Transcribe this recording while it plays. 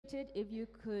appreciated if you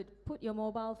could put your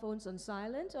mobile phones on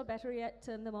silent, or better yet,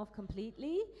 turn them off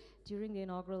completely during the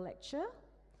inaugural lecture,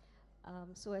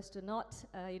 so as to not,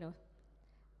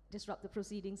 disrupt the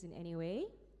proceedings in any way.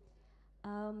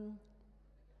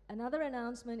 Another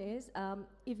announcement is,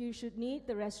 if you should need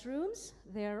the restrooms,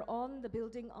 they're on the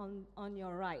building on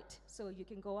your right. So you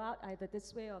can go out either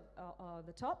this way or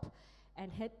the top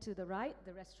and head to the right.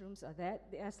 The restrooms are there.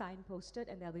 They are signposted,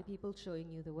 and there'll be people showing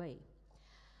you the way.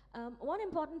 One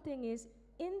important thing is,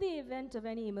 in the event of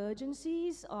any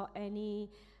emergencies or any,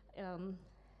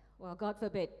 well, God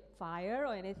forbid, fire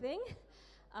or anything,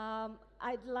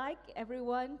 I'd like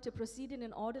everyone to proceed in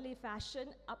an orderly fashion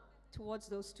up towards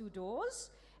those two doors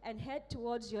and head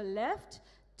towards your left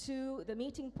to the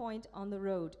meeting point on the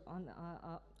road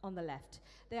on the left.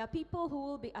 There are people who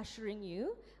will be ushering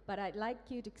you, but I'd like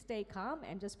you to stay calm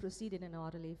and just proceed in an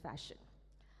orderly fashion.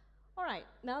 All right,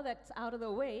 now that's out of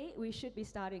the way, we should be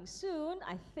starting soon.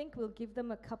 I think we'll give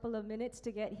them a couple of minutes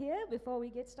to get here before we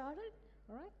get started.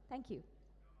 All right, thank you.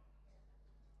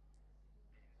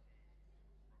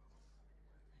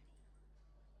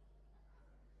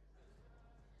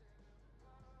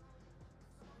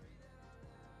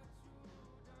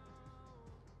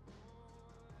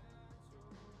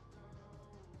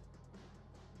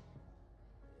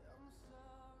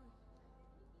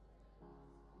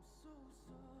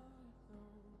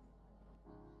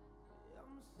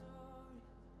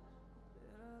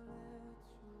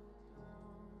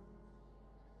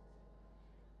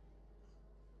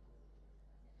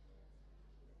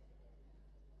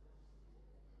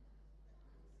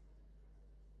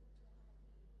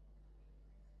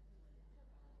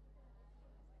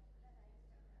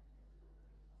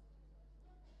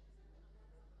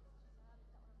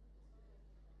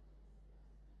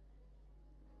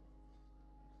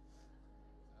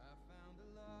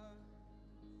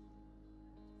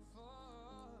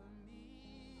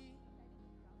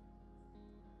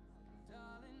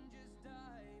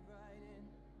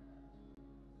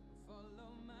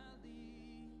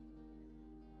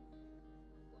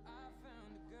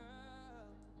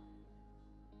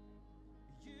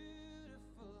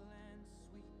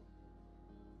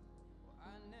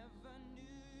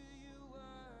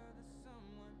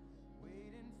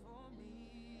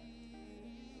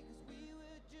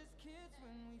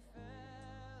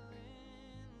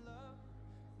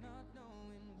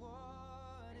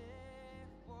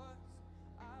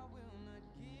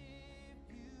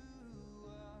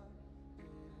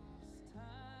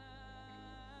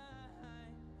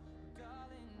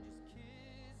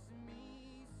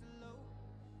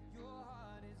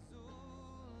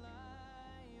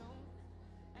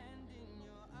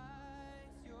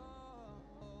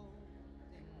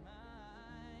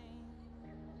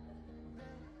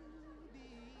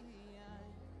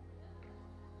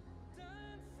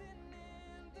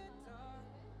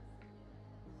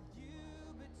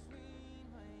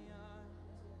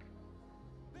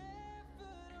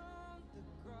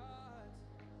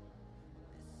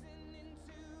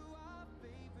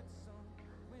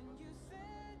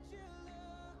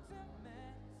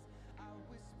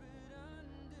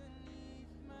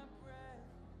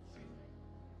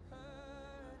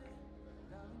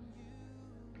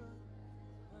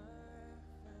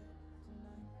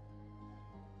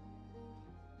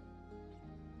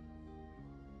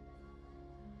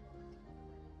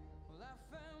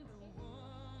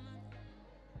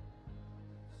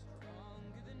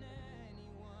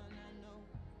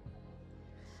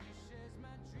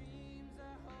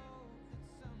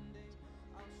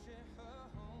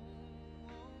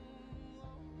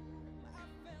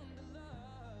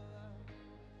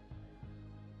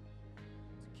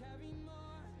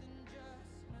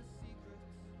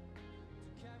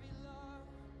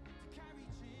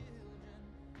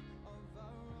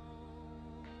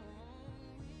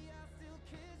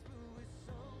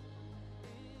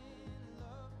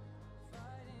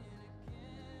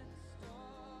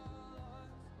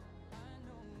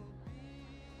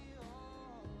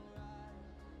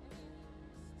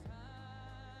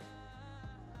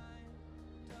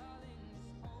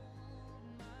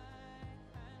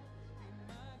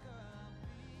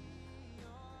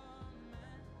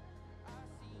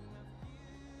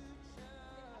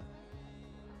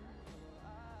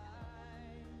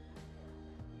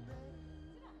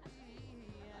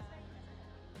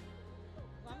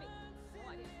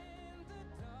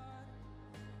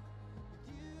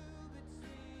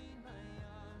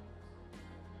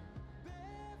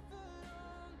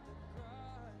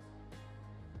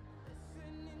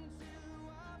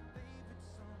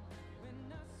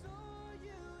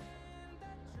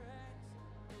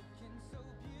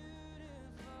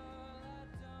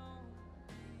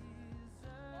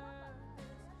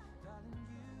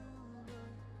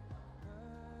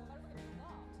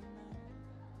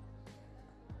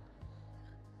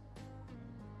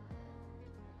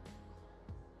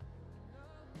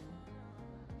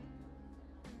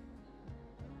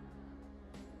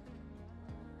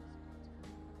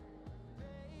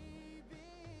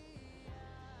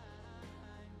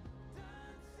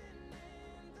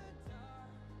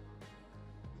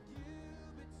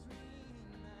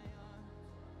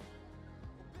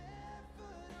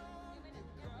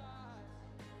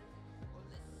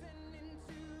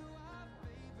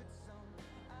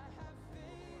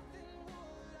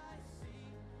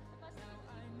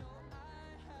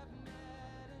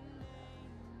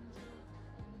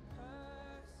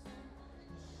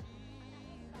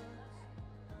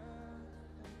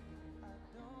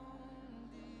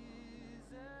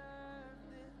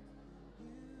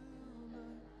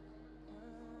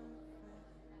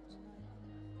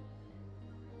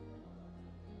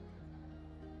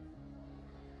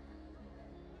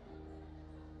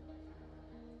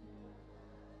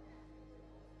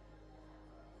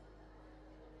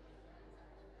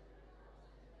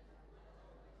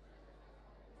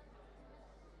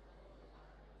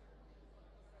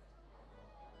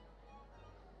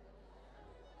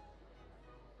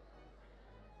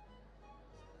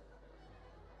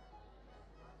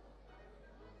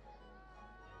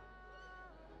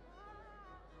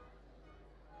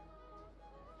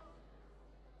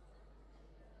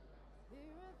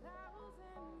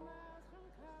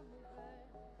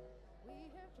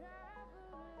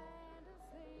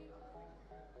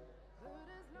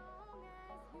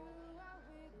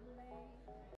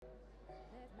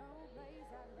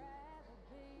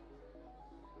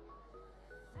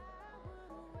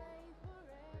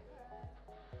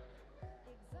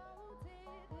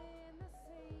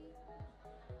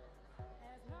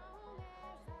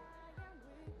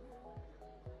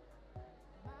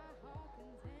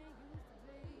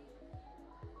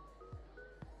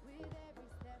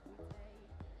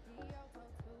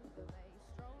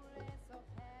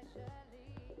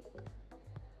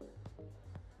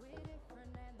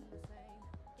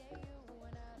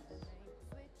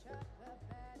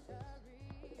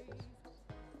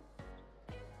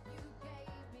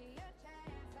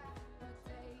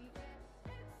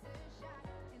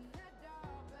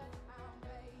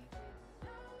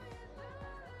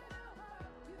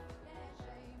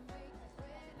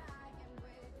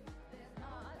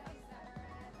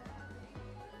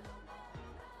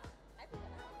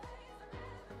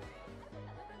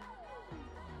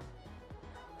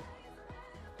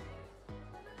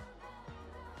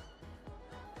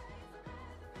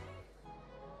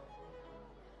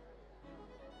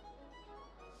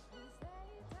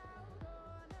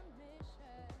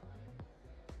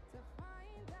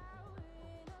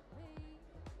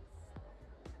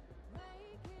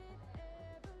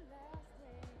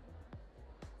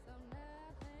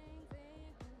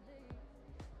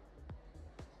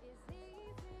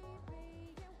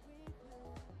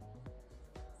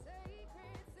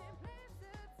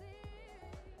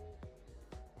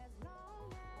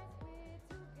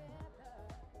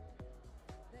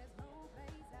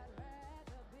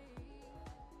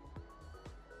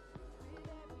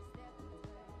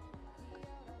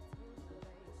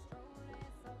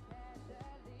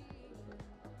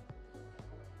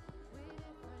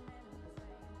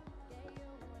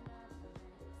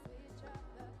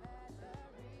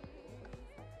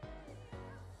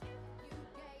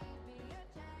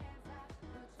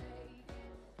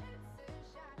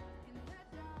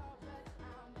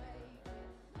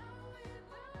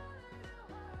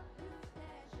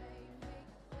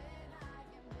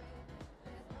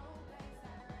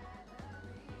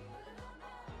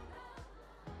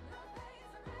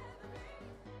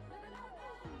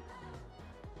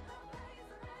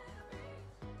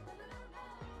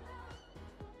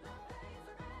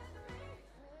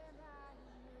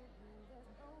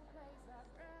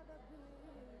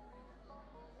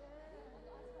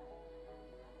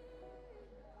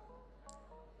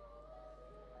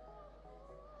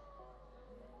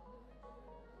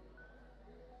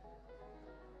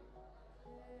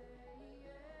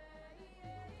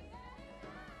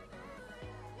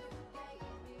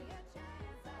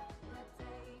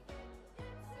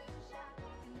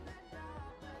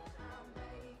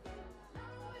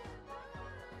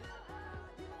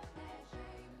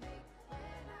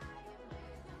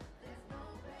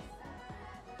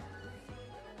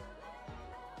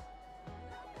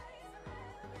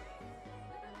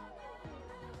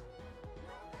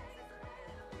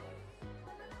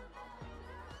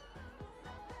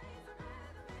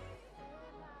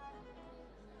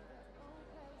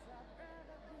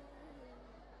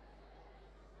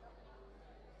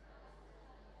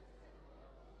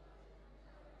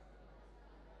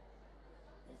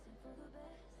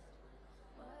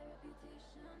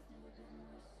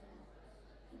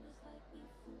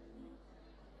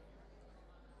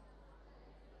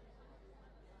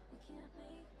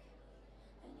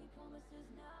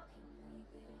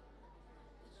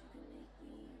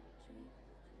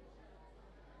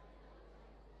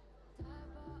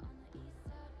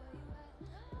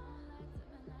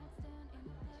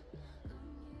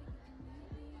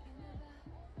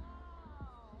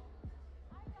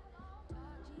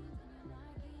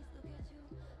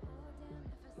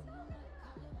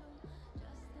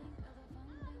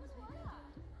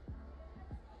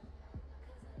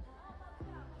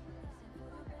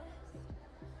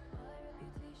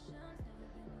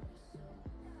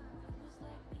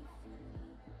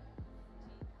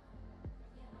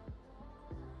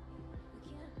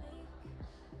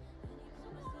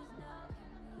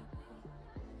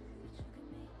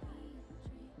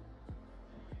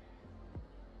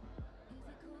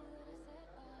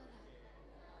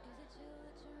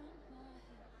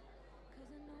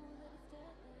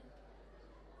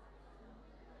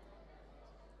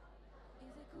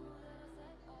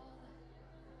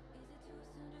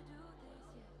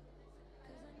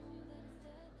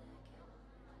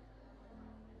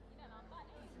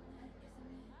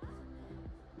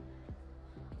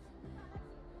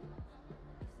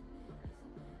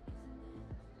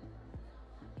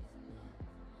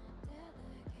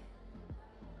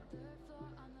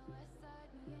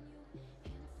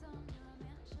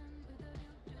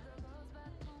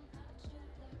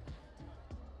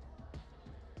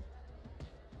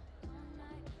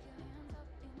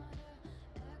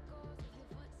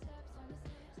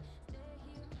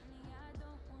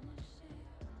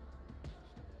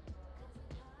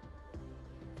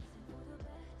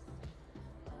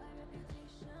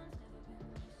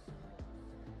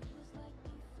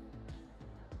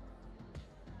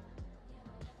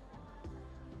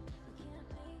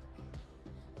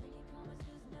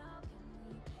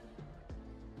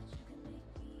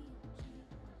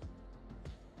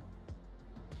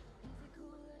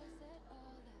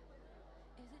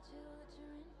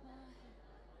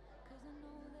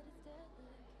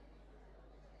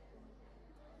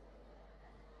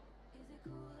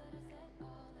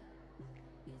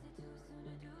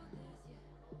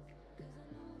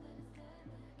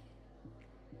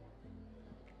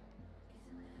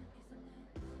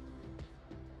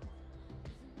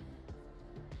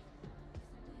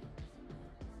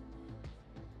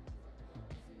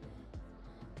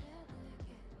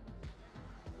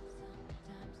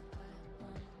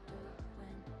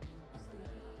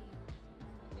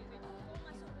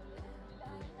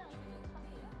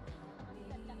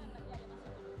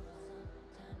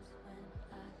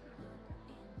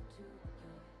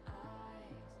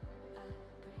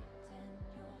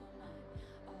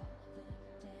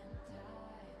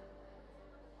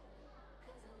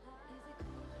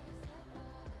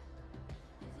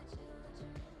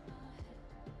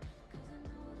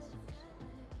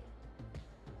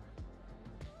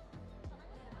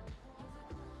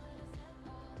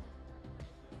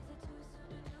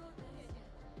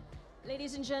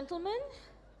 Ladies and gentlemen,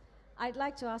 I'd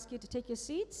like to ask you to take your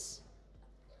seats.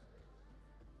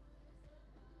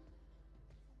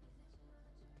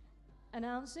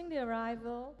 Announcing the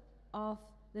arrival of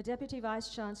the Deputy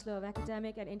Vice-Chancellor of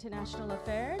Academic and International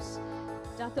Affairs,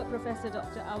 Datuk Professor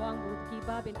Dr. Awang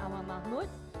Bulkiba bin Awang Mahmud,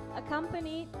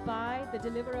 accompanied by the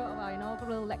deliverer of our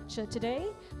inaugural lecture today,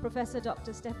 Professor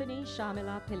Dr. Stefanie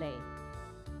Shamila Pillai.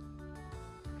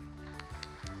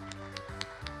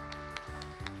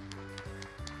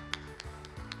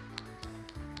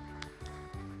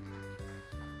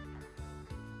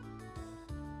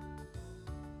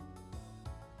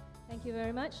 Thank you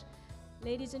very much.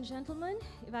 Ladies and gentlemen,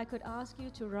 if I could ask you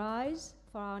to rise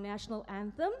for our national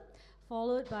anthem,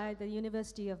 followed by the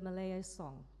University of Malaya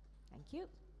song. Thank you.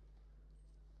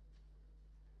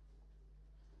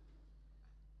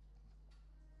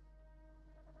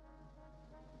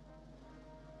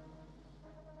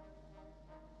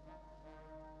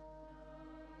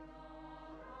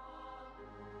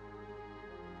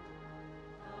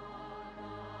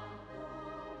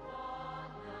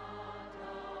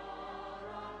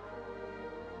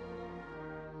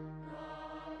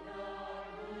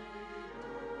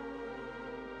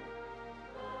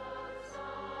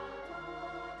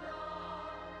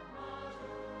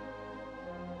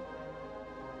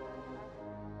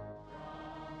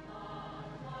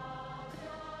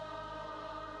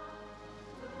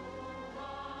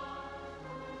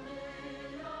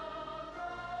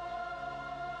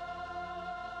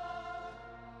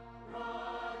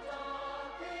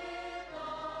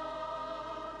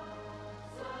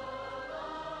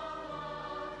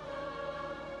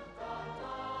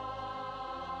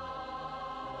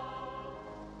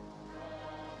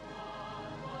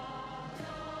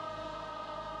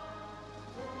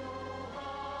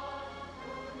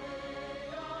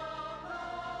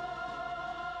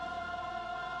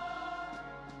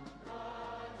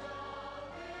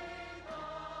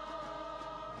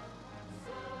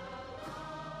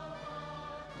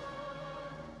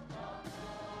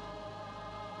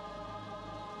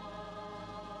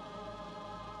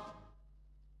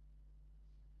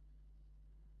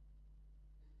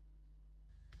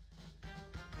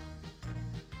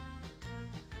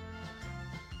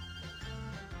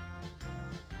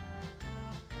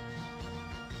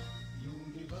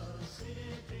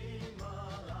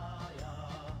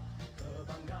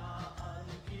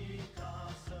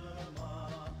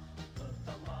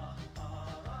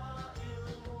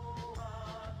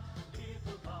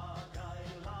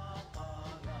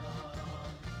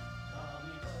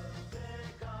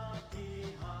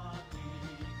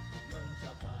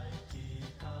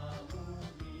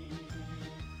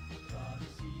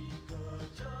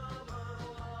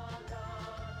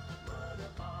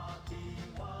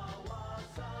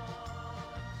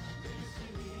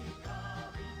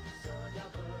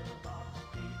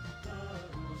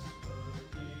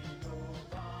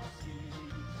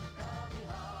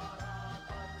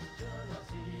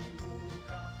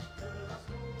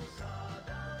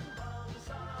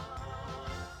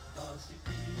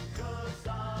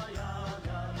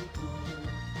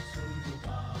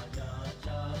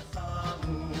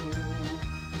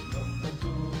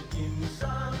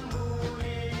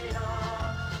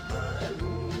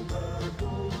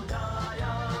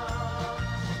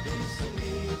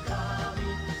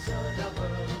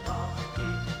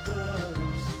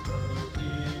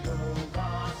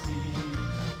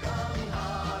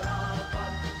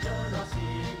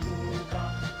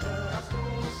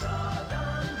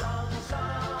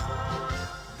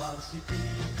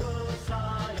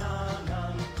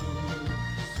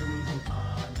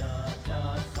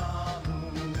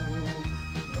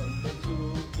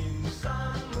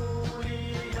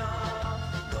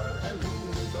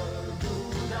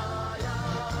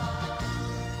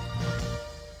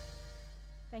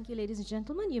 Thank you, ladies and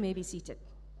gentlemen. You may be seated.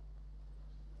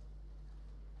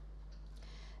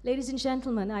 Ladies and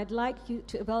gentlemen, I'd like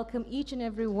to welcome each and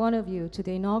every one of you to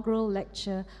the inaugural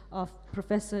lecture of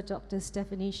Professor Dr.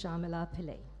 Stefanie Shamila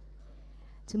Pillai.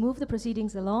 To move the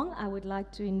proceedings along, I would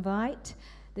like to invite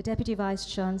the Deputy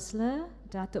Vice-Chancellor,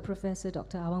 Datuk Professor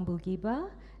Dr. Awang Bugiba,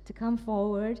 to come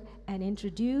forward and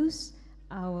introduce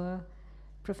our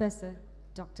Professor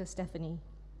Dr. Stefanie.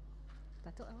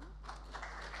 Datuk Awang.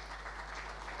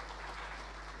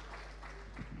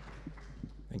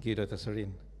 Thank you, Dr.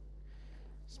 Surin.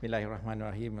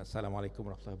 Bismillahirrahmanirrahim. Assalamualaikum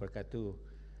warahmatullahi wabarakatuh.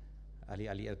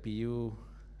 Ahli-ahli LPU,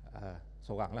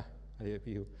 seorang lah ahli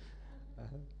LPU.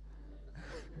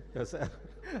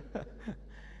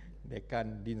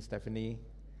 Dekan Dean Stefanie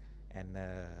and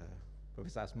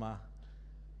Professor Asma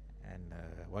and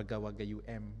warga-warga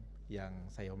UM yang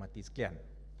saya hormati sekian.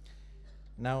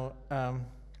 Now, a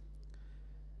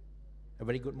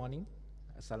very good morning.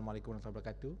 Assalamualaikum warahmatullahi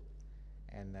wabarakatuh.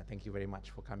 And thank you very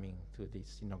much for coming to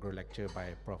this inaugural lecture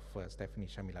by Prof.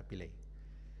 Stefanie Shamila Pillai.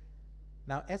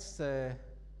 Now, as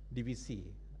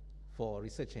DVC for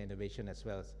Research and Innovation as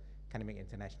well as Academic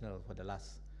International for the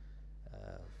last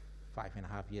 5.5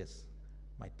 years,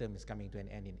 my term is coming to an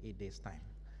end in 8 days' time.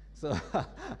 So,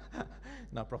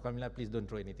 now Prof. Shamila, please don't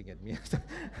throw anything at me.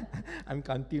 I'm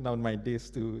counting down my days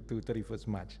to 31st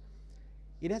March.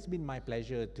 It has been my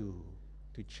pleasure to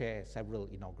chair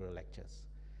several inaugural lectures.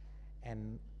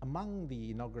 And among the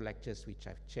inaugural lectures which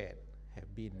I've chaired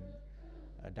have been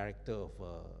Director of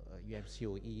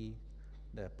UMCOE,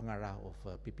 the Pengarah of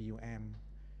PPUM,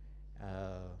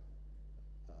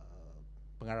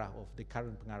 Pengarah of the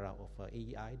current Pengarah of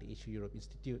AEI, the Asia Europe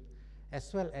Institute,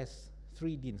 as well as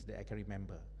 3 deans that I can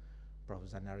remember, Prof.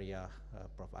 Zanaria,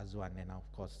 Prof. Azwan, and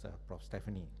of course Prof.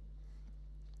 Stefanie.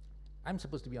 I'm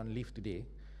supposed to be on leave today,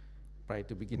 prior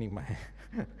to beginning my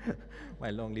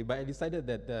my long leave, but I decided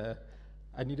that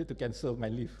I needed to cancel my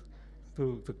leave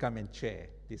to come and chair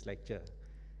this lecture.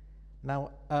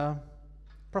 Now,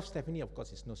 Prof. Stefanie, of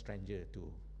course, is no stranger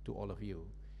to all of you.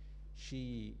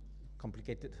 She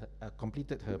completed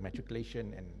her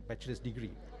matriculation and bachelor's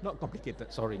degree. Not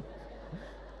complicated, sorry.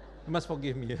 You must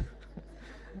forgive me.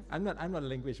 I'm not a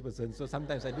language person, so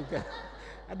sometimes I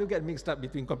do get mixed up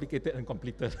between complicated and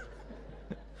completed.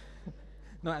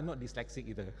 No, I'm not dyslexic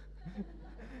either.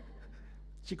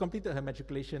 She completed her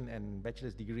matriculation and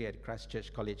bachelor's degree at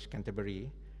Christchurch College, Canterbury,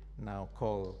 now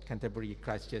called Canterbury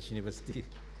Christchurch University,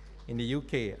 in the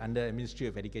UK under a Ministry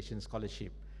of Education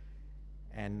scholarship.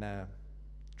 And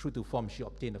true to form, she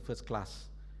obtained a first-class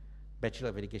Bachelor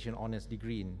of Education Honours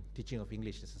degree in Teaching of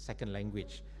English as a second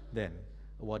language, then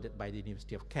awarded by the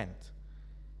University of Kent.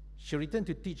 She returned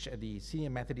to teach at the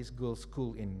Senior Methodist Girls'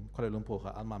 School in Kuala Lumpur,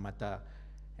 her alma mater,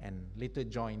 and later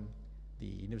joined the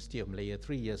University of Malaya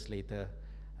 3 years later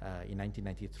in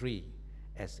 1993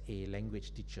 as a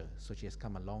language teacher. So she has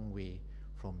come a long way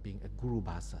from being a guru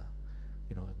bahasa,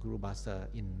 a guru bahasa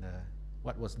in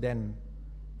what was then,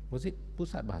 was it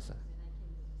Pusat Bahasa?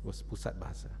 It was Pusat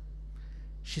Bahasa.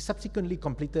 She subsequently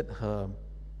completed her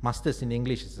Masters in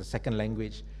English as a second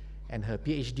language and her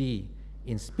PhD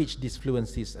in speech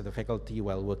disfluencies at the faculty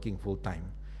while working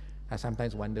full-time. I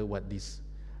sometimes wonder what this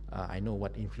I know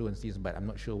what influence is, but I'm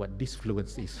not sure what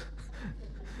disfluence is.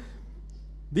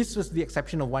 This was the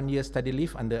exception of 1 year study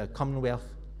leave under a Commonwealth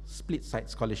split-site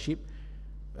scholarship,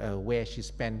 where she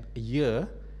spent a year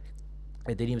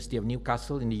at the University of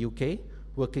Newcastle in the UK,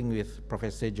 working with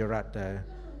Professor Gerard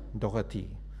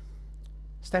Doherty.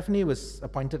 Stefanie was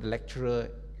appointed a lecturer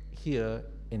here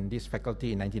in this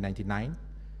faculty in 1999,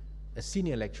 a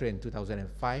senior lecturer in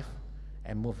 2005,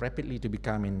 and moved rapidly to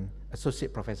become an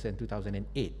associate professor in 2008,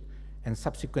 and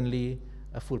subsequently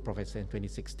a full professor in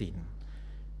 2016.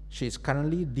 She is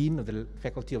currently Dean of the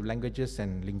Faculty of Languages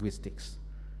and Linguistics.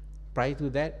 Prior to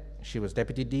that, she was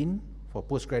Deputy Dean for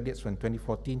postgraduates from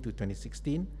 2014 to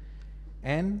 2016,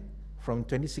 and from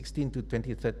 2016 to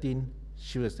 2013,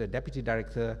 she was the Deputy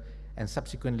Director and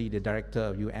subsequently the Director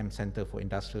of UM Center for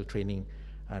Industrial Training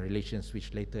Relations,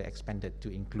 which later expanded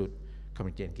to include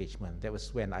community engagement. That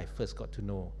was when I first got to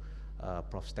know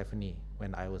Prof. Stefanie,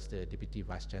 when I was the Deputy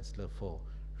Vice-Chancellor for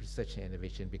Research and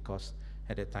Innovation, because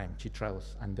at that time Chitra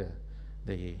was under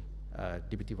the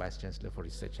Deputy Vice-Chancellor for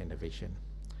Research and Innovation.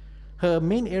 Her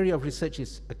main area of research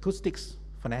is acoustics,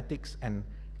 phonetics, and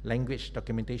language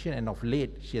documentation, and of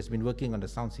late she has been working on the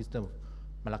sound system of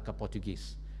Malacca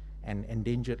Portuguese, an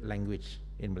endangered language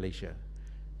in Malaysia.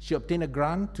 She obtained a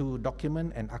grant to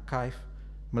document and archive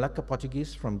Malacca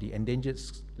Portuguese from the Endangered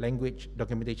Language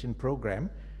Documentation Program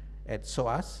at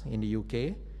SOAS in the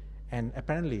UK, and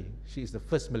apparently she is the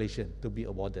first Malaysian to be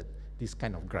awarded this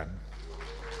kind of grant.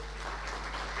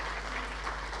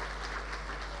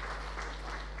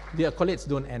 the accolades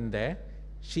don't end there.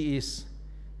 She is,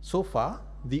 so far,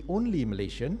 the only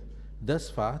Malaysian, thus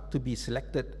far, to be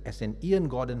selected as an Ian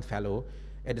Gordon Fellow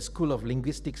at the School of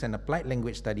Linguistics and Applied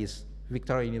Language Studies,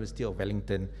 Victoria University of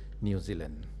Wellington, New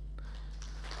Zealand.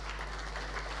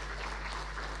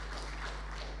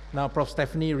 Now, Prof.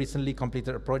 Stefanie recently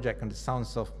completed a project on the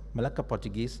sounds of Malacca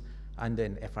Portuguese under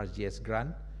an FRGS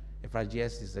grant.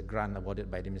 FRGS is a grant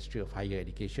awarded by the Ministry of Higher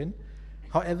Education.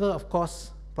 However, of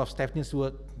course, Prof. Stefanie's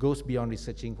work goes beyond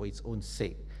researching for its own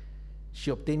sake.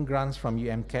 She obtained grants from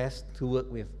UMCAS to work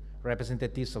with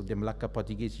representatives of the Malacca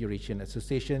Portuguese Eurasian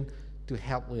Association to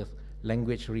help with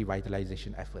language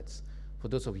revitalization efforts. For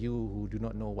those of you who do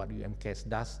not know what UMCAS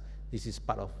does, this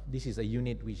is a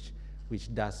unit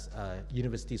which does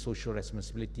university social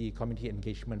responsibility, community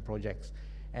engagement projects.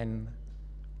 And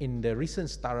in the recent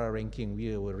STARA ranking,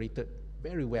 we were rated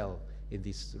very well in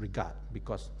this regard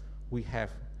because we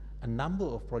have a number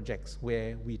of projects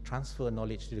where we transfer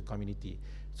knowledge to the community.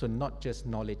 So not just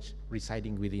knowledge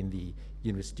residing within the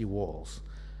university walls.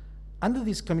 Under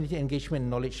this community engagement and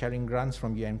knowledge sharing grants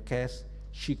from UMCAS,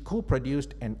 she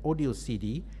co-produced an audio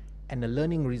CD and a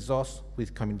learning resource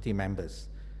with community members.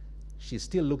 She's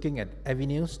still looking at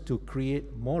avenues to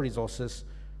create more resources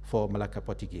for Malacca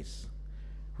Portuguese.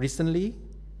 Recently,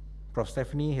 Prof.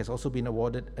 Stefanie has also been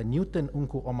awarded a Newton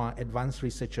Ungku Omar Advanced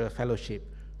Researcher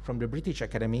Fellowship from the British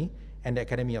Academy and the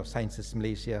Academy of Sciences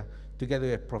Malaysia, together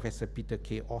with Professor Peter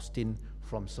K. Austin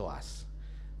from SOAS.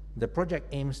 The project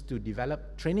aims to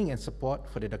develop training and support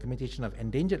for the documentation of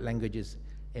endangered languages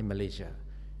in Malaysia.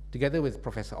 Together with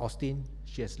Professor Austin,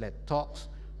 she has led talks,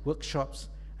 workshops,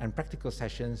 and practical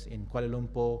sessions in Kuala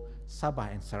Lumpur,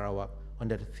 Sabah, and Sarawak on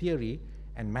the theory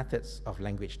and methods of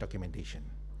language documentation.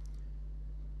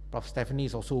 Prof. Stefanie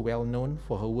is also well known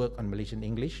for her work on Malaysian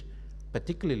English,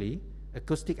 particularly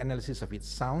acoustic analysis of its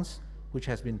sounds, which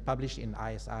has been published in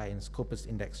ISI and Scopus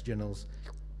Index journals,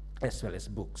 as well as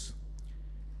books.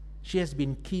 She has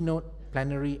been keynote,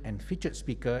 plenary, and featured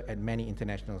speaker at many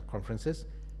international conferences,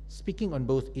 speaking on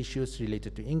both issues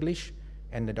related to English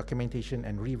and the documentation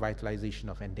and revitalization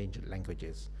of endangered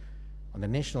languages. On the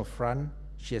national front,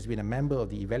 she has been a member of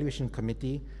the Evaluation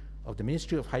Committee of the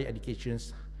Ministry of Higher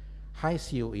Education's High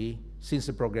COE since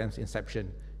the program's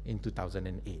inception in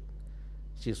 2008.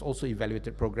 She has also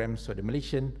evaluated programs for the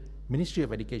Malaysian Ministry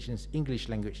of Education's English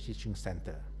Language Teaching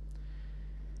Center.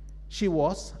 She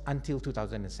was, until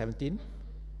 2017,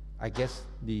 I guess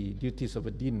the duties of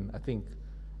a dean, I think,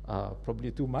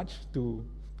 probably too much to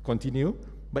continue,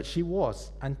 but she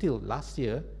was, until last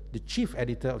year, the chief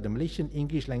editor of the Malaysian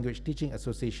English Language Teaching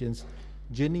Association's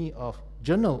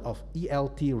Journal of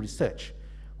ELT Research,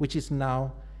 which is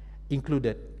now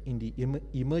included in the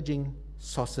Emerging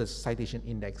Sources Citation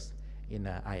Index in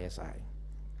ISI.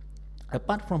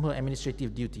 Apart from her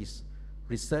administrative duties,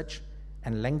 research,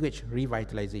 and language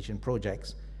revitalization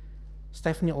projects,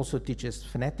 Stefanie also teaches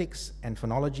phonetics and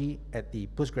phonology at the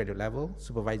postgraduate level,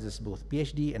 supervises both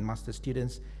PhD and master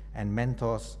students, and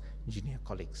mentors junior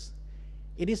colleagues.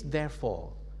 It is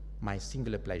therefore my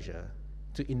singular pleasure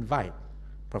to invite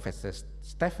Professor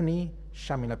Stefanie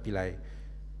Shamila Pillai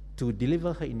to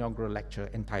deliver her inaugural lecture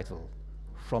entitled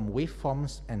From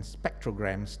Waveforms and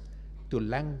Spectrograms to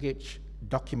Language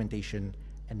Documentation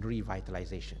and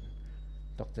Revitalization.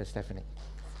 Dr. Stefanie.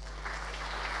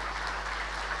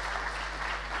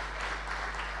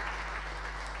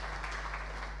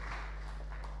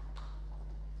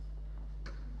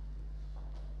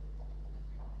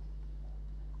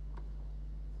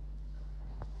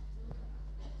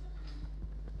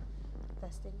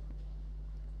 Testing.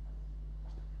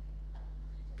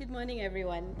 Good morning,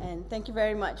 everyone, and thank you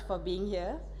very much for being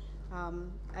here.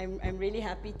 I'm really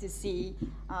happy to see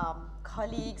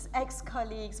colleagues,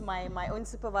 ex-colleagues, my own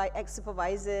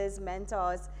ex-supervisors,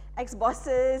 mentors,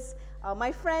 ex-bosses,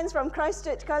 my friends from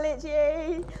Christchurch College,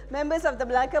 yay! Members of the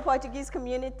Malacca Portuguese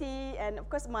community, and of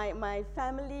course my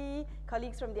family,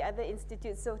 colleagues from the other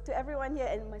institutes. So to everyone here,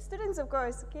 and my students, of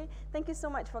course, okay? Thank you so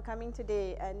much for coming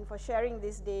today and for sharing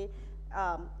this day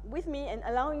with me and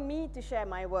allowing me to share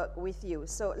my work with you.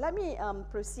 So let me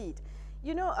proceed.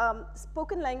 You know,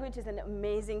 spoken language is an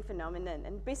amazing phenomenon,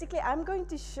 and basically I'm going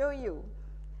to show you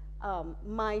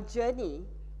my journey,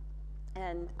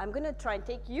 and I'm going to try and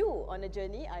take you on a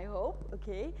journey, I hope,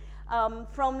 okay,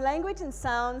 from language and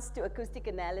sounds to acoustic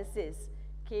analysis.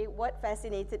 Okay, what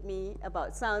fascinated me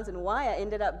about sounds and why I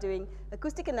ended up doing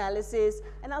acoustic analysis,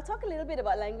 and I'll talk a little bit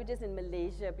about languages in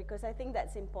Malaysia because I think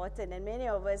that's important, and many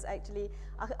of us actually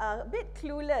are a bit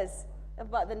clueless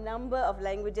about the number of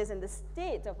languages and the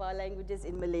state of our languages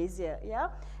in Malaysia, yeah?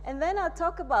 And then I'll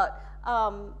talk about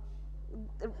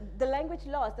the language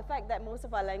loss, the fact that most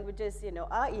of our languages, you know,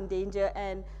 are in danger,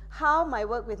 and how my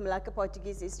work with Malacca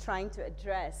Portuguese is trying to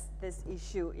address this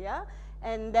issue, yeah?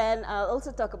 And then I'll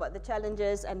also talk about the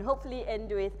challenges and hopefully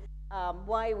end with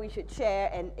why we should share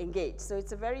and engage. So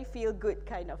it's a very feel-good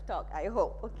kind of talk, I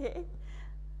hope, okay?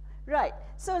 Right,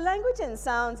 so language and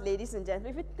sounds, ladies and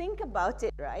gentlemen, if you think about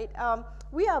it, right,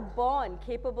 we are born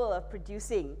capable of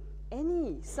producing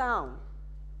any sound,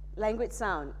 language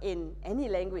sound in any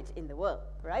language in the world,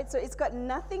 right? So it's got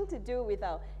nothing to do with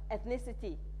our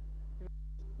ethnicity.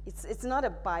 It's not a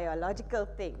biological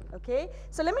thing, okay?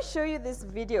 So let me show you this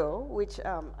video, which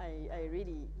I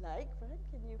really like. Right?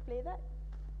 Can you play that?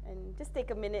 And just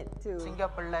take a minute to...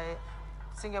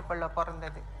 சிங்கப்பூர்ல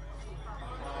பிறந்தது.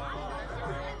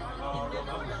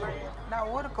 நான்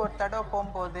ஊருக்கு ஒரு தடவை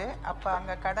போகும்போது அப்போ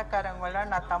அங்கே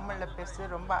கடைக்காரங்களாம் நான் தமிழில் பேசி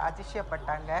ரொம்ப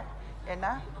அதிசயப்பட்டாங்க.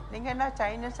 ஏன்னா நீங்கள் என்ன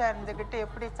சைனீஸாக இருந்துக்கிட்டு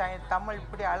எப்படி தமிழ்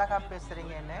இப்படி அழகாக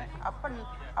பேசுகிறீங்கன்னு.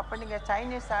 அப்போ நீங்கள்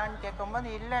சைனீஸான்னு கேட்கும்போது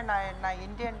இல்லை நான்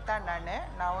இந்தியன் தான்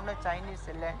நான் ஒன்றும் சைனீஸ்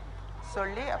இல்லைன்னு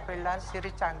சொல்லி அப்போ எல்லாம்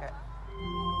சிரித்தாங்க.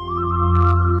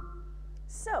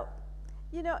 So,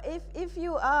 you know, if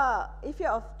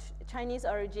you're of Chinese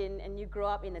origin and you grow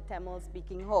up in a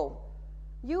Tamil-speaking home,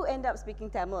 you end up speaking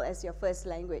Tamil as your first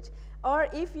language. Or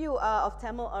if you are of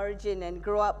Tamil origin and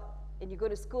grow up and you go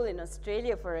to school in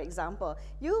Australia, for example,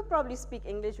 you probably speak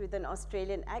English with an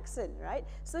Australian accent, right?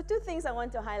 So two things I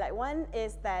want to highlight. One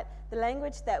is that the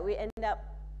language that we end up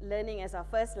learning as our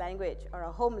first language or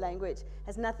our home language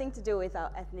has nothing to do with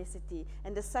our ethnicity.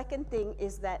 And the second thing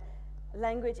is that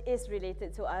language is related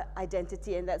to our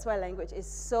identity, and that's why language is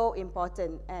so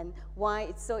important and why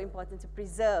it's so important to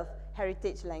preserve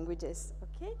heritage languages,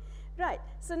 okay? Right,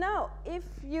 so now if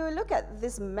you look at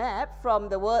this map from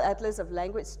the World Atlas of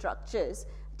Language Structures,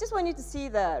 I just want you to see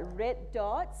the red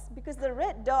dots, because the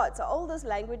red dots are all those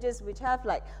languages which have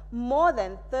like more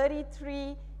than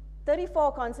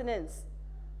 34 consonants.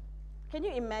 Can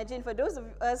you imagine, for those of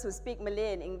us who speak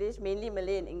Malay and English, mainly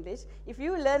Malay and English, if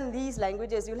you learn these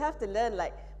languages, you'll have to learn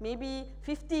like maybe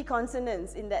 50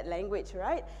 consonants in that language,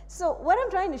 right? So what I'm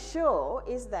trying to show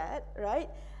is that, right,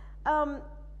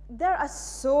 there are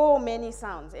so many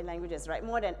sounds in languages, right?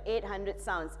 More than 800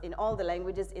 sounds in all the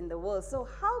languages in the world. So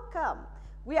how come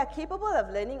we are capable of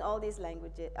learning all these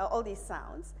languages, all these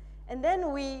sounds, and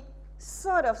then we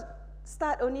sort of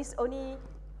start only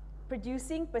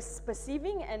producing,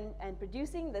 perceiving and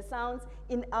producing the sounds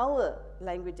in our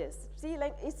languages? See,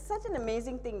 like, it's such an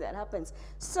amazing thing that happens.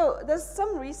 So there's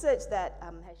some research that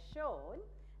has shown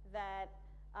that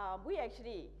we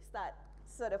actually start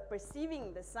sort of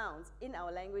perceiving the sounds in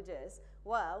our languages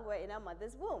while we're in our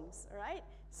mother's wombs, right?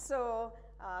 So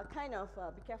kind of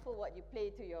be careful what you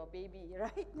play to your baby,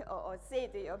 right? or say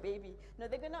to your baby. No,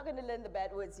 they're not going to learn the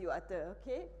bad words you utter,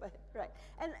 okay? But, right.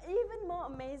 And even more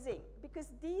amazing, because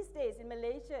these days in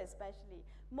Malaysia especially,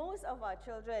 most of our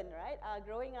children, right, are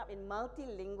growing up in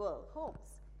multilingual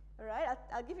homes, all right?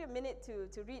 I'll give you a minute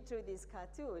to read through this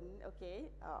cartoon, okay?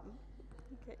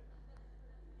 Okay.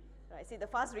 Right, see, the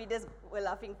fast readers were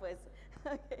laughing first.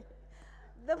 Okay.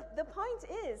 The point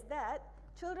is that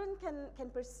children can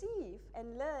perceive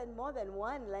and learn more than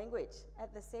one language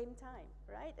at the same time,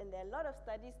 right? And there are a lot of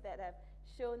studies that have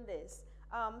shown this.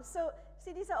 So,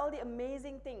 see, these are all the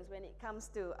amazing things when it comes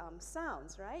to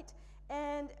sounds, right?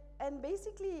 And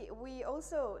basically, we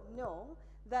also know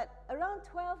that around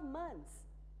 12 months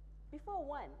before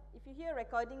one, if you hear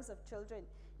recordings of children,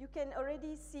 you can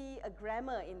already see a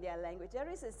grammar in their language. There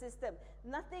is a system.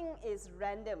 Nothing is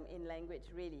random in language,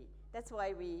 really. That's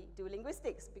why we do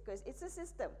linguistics, because it's a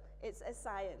system. It's a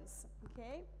science,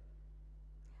 okay?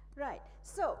 Right,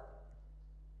 so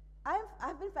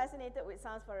I've been fascinated with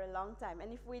sounds for a long time.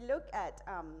 And if we look at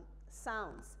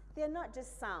sounds, they're not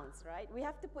just sounds, right? We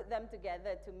have to put them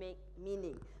together to make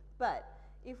meaning. But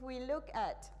if we look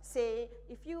at, say,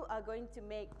 if you are going to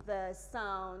make the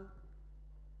sound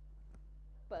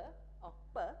p or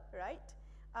p, right?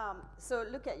 So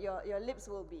look at your lips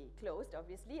will be closed,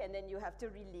 obviously, and then you have to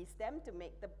release them to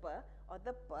make the p or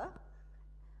the p.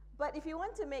 But if you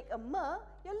want to make a m,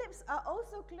 your lips are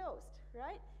also closed,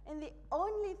 right? And the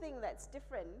only thing that's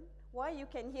different, why you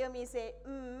can hear me say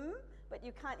but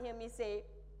you can't hear me say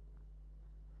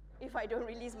if I don't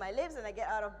release my lips and I get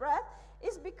out of breath,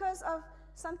 is because of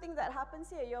something that happens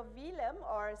here. Your velum,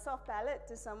 or soft palate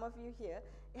to some of you here,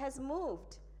 has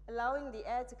moved, allowing the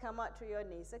air to come out through your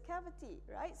nasal cavity,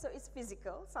 right? So it's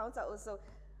physical. Sounds are also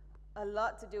a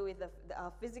lot to do with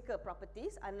our physical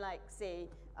properties, unlike, say,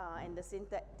 and the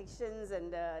syntacticians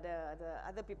and the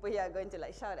other people here are going to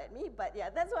like shout at me. But yeah,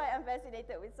 that's why I'm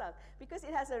fascinated with sound, because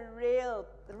it has a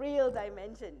real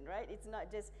dimension, right? It's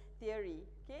not just theory,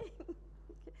 okay?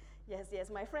 Yes, yes,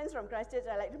 my friends from Christchurch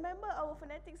are like, remember our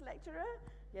phonetics lecturer?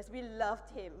 Yes, we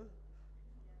loved him.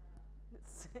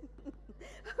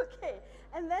 Okay,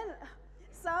 and then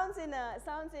sounds in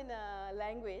a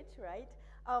language, right?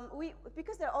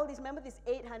 Because there are all these, remember these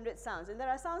 800 sounds, and there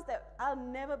are sounds that I'll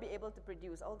never be able to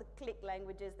produce, all the click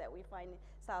languages that we find in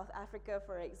South Africa,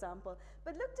 for example.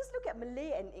 But just look at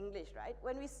Malay and English, right?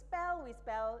 When we spell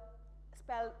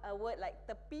a word like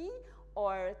tepi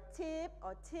or tip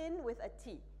or tin with a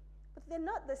T. But they're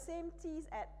not the same T's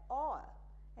at all.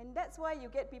 And that's why you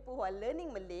get people who are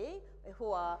learning Malay,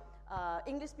 who are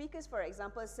English speakers, for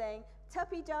example, saying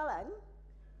tepi jalan,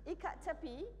 ikat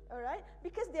tepi, all right?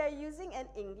 Because they are using an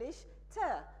English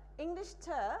ter. English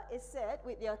ter is said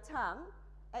with your tongue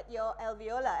at your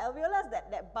alveolar. Alveolar is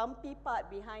that bumpy part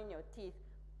behind your teeth.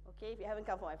 Okay, if you haven't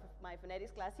come for my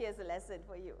phonetics class, here's a lesson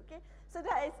for you, okay? So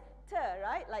that is ter,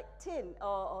 right? Like tin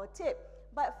or tip.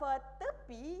 But for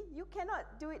tepi, you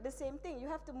cannot do it the same thing. You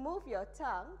have to move your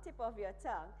tongue, tip of your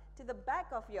tongue, to the back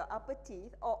of your upper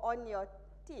teeth or on your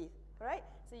teeth, right?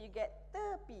 So you get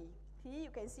tepi. T,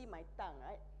 you can see my tongue,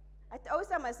 right? I always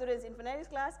tell my students in phonetics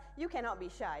class, you cannot be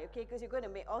shy, okay? Because you're going to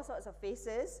make all sorts of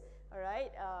faces, all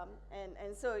right?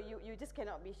 And so you just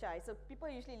cannot be shy. So people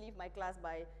usually leave my class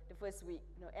by the first week,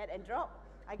 add and drop.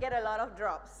 I get a lot of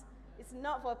drops. It's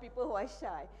not for people who are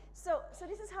shy. So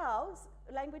this is how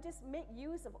languages make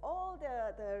use of all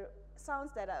the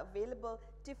sounds that are available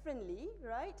differently,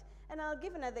 right? And I'll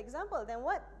give another example. Then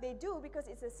what they do, because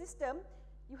it's a system,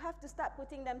 you have to start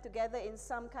putting them together in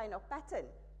some kind of pattern.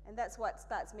 And that's what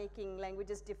starts making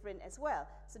languages different as well.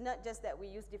 So not just that we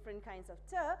use different kinds of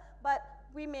ter, but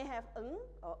we may have ng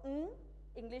or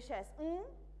English has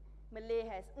Malay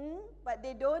has but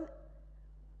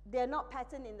they're not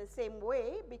patterned in the same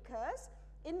way, because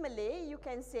in Malay you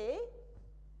can say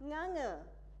nganga,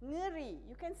 ngeri.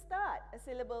 You can start a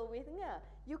syllable with nga.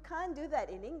 You can't do that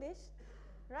in English,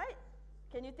 right?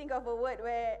 Can you think of a word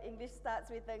where English starts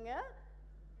with a nga?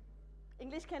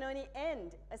 English can only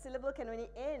end, a syllable can only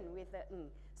end with a ng.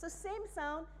 So same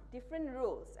sound, different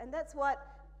rules. And that's what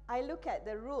I look at,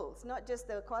 the rules, not just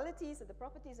the qualities or the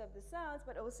properties of the sounds,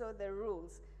 but also the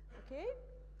rules, okay?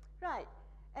 Right.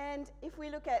 And if we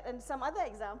look at some other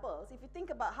examples, if you think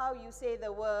about how you say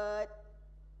the word,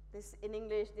 this in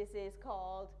English, this is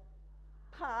called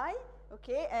pie,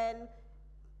 okay? And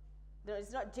no,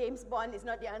 it's not James Bond, it's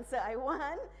not the answer I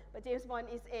want, but James Bond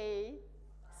is a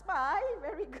spy,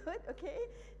 very good, okay?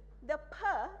 The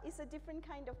p is a different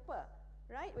kind of p,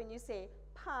 right? When you say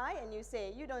pie and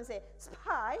you don't say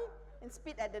spy and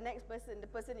spit at the next person, the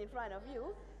person in front of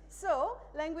you. So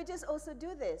languages also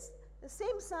do this. The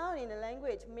same sound in a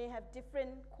language may have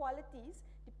different qualities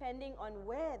depending on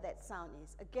where that sound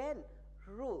is. Again,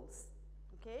 rules,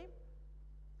 okay?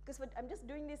 Because I'm just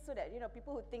doing this so that,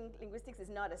 people who think linguistics is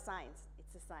not a science,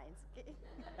 it's a science, okay?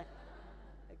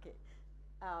 Okay.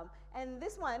 And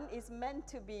this one is meant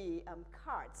to be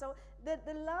cart. So the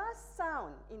last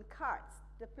sound in carts,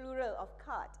 the plural of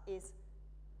cart is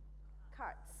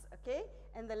carts, okay?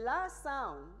 And the last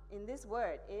sound in this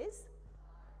word is,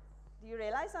 do you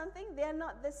realize something? They are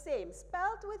not the same.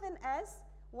 Spelled with an S,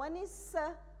 one is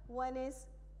S, one is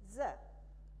Z.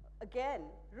 Again,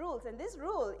 rules. And this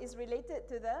rule is related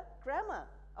to the grammar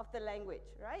of the language,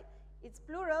 right? It's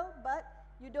plural, but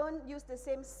you don't use the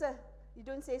same S. You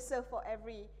don't say S for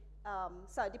every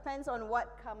sound. It depends on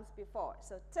what comes before.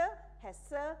 So T has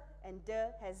S and D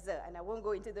has Z. And I won't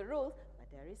go into the rules, but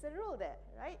there is a rule there,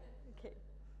 right? Okay.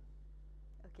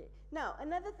 Okay. Now,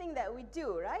 another thing that we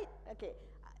do, right? Okay.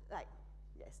 Like,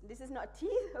 yes, this is not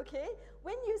teeth, okay?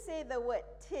 When you say the word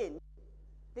tin,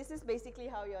 this is basically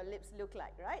how your lips look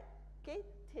like, right? Okay,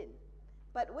 tin.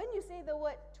 But when you say the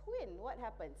word twin, what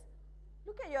happens?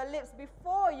 Look at your lips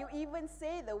before you even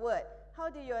say the word. How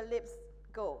do your lips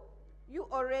go? You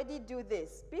already do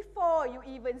this before you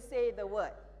even say the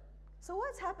word. So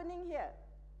what's happening here?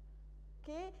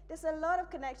 Okay, there's a lot of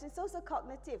connection. It's also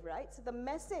cognitive, right? So the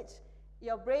message,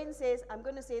 your brain says, I'm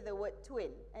going to say the word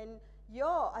twin. And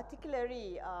your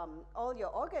articulatory, all your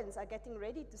organs are getting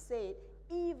ready to say it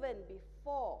even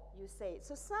before you say it.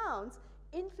 So sounds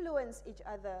influence each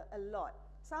other a lot.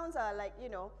 Sounds are like,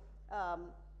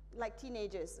 like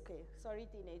teenagers, okay, sorry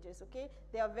teenagers, okay?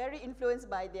 They are very influenced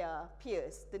by their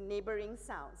peers, the neighboring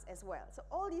sounds as well. So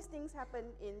all these things happen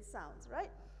in sounds,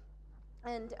 right?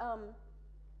 And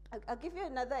I'll give you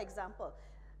another example.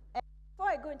 And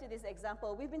before I go into this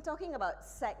example, we've been talking about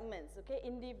segments, okay,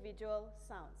 individual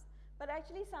sounds. But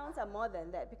actually sounds are more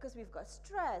than that, because we've got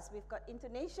stress, we've got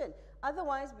intonation.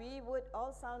 Otherwise, we would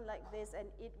all sound like this and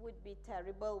it would be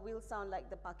terrible. We'll sound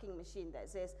like the parking machine that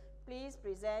says please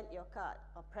present your card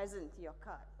or present your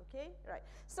card, okay? Right.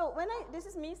 So this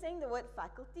is me saying the word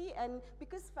faculty, and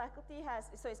because faculty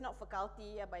so it's not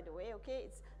faculty, by the way, okay?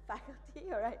 It's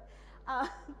faculty, all right?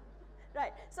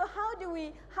 Right. So how do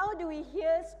we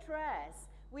hear stress?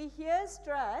 We hear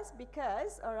stress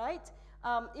because, all right,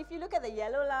 if you look at the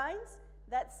yellow lines,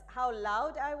 that's how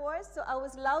loud I was. So I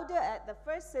was louder at the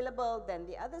first syllable than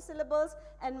the other syllables,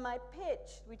 and my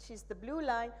pitch, which is the blue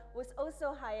line, was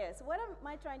also higher. So what am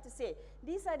I trying to say?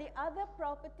 These are the other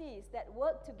properties that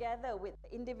work together with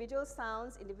individual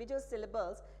sounds, individual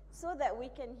syllables, so that we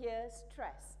can hear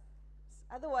stress.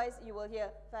 Otherwise, you will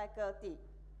hear faculty.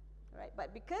 Right,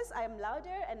 but because I am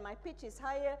louder and my pitch is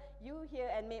higher, you hear,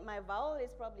 and my vowel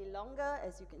is probably longer,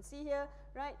 as you can see here,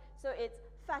 right? So it's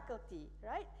faculty,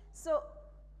 right? So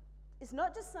it's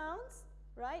not just sounds,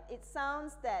 right? It's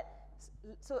sounds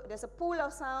so there's a pool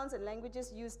of sounds, and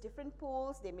languages use different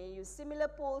pools. They may use similar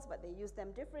pools, but they use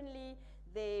them differently.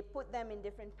 They put them in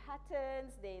different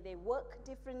patterns. They work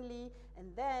differently.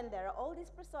 And then there are all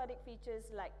these prosodic features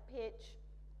like pitch,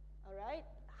 all right?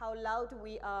 How loud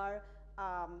we are,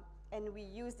 and we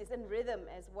use this in rhythm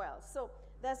as well. So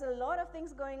there's a lot of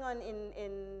things going on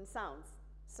in sounds.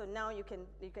 So now you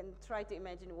can try to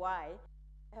imagine why.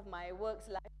 I have my works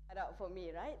lined out for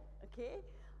me, right? Okay.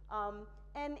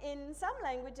 And in some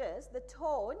languages, the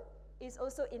tone is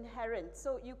also inherent.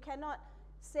 So you cannot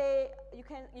say, you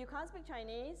can't speak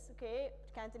Chinese, okay,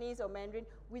 Cantonese or Mandarin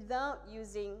without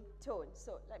using tone.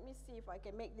 So let me see if I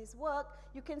can make this work.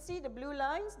 You can see the blue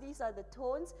lines. These are the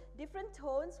tones. Different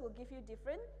tones will give you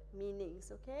different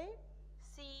meanings, okay?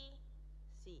 C,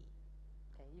 C.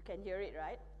 Okay, you can hear it,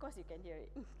 right? Of course you can hear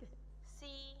it. C,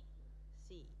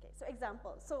 C. Okay, so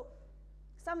example. So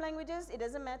some languages, it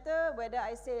doesn't matter whether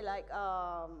I say like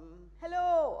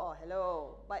hello or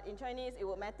hello, but in Chinese it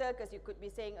will matter because you could be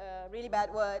saying a really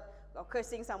bad word or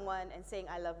cursing someone and saying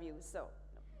I love you. So,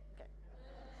 okay.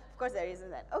 Of course there isn't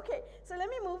that. Okay, so let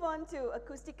me move on to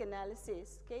acoustic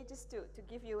analysis, okay, just to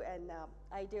give you an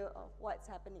idea of what's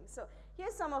happening. So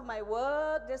here's some of my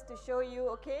work just to show you,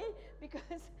 okay,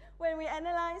 because when we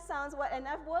analyze sounds, and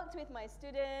I've worked with my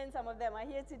students, some of them are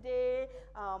here today,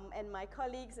 and my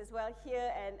colleagues as well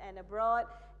here and abroad,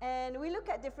 and we look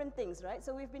at different things, right?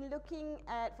 So we've been looking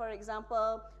at, for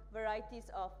example, varieties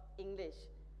of English,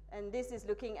 and this is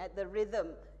looking at the rhythm.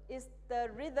 Is the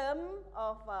rhythm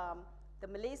of the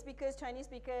Malay speakers, Chinese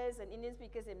speakers, and Indian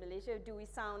speakers in Malaysia, do we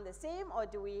sound the same or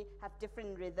do we have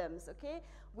different rhythms, okay?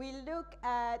 We look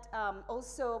at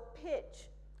also pitch.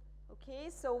 Okay,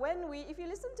 so if you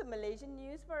listen to Malaysian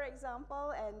news, for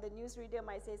example, and the newsreader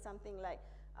might say something like,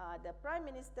 the Prime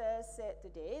Minister said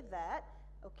today that,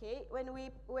 okay, when we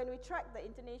track the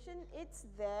intonation, it's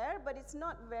there, but it's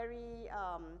not very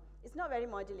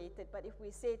modulated. But if we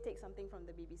say take something from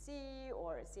the BBC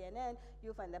or CNN,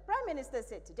 you'll find the Prime Minister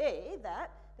said today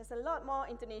that there's a lot more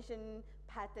intonation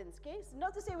patterns. Okay, so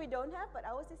not to say we don't have, but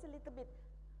ours is a little bit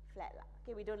flat, lah.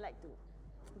 Okay, we don't like to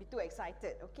be too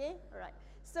excited, okay? All right.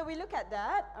 So we look at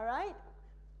that, all right?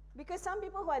 Because some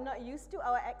people who are not used to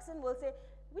our accent will say,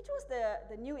 which was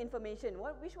the new information?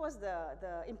 Which was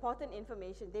the important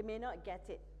information? They may not get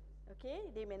it, okay?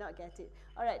 They may not get it.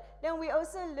 All right. Then we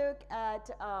also look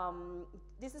at,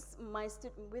 this is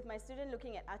with my student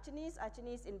looking at Achinese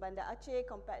in Banda Aceh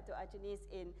compared to Achinese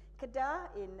in Kedah,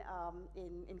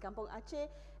 in Kampung Aceh.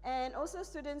 And also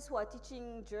students who are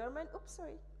teaching German,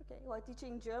 who are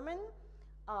teaching German.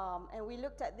 And we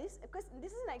looked at this, because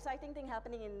this is an exciting thing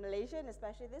happening in Malaysia, and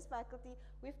especially this faculty.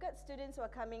 We've got students who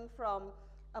are coming from,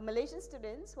 Malaysian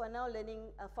students who are now learning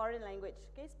a foreign language,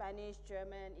 okay, Spanish,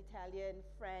 German, Italian,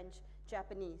 French,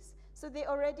 Japanese. So they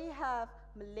already have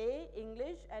Malay,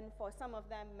 English, and for some of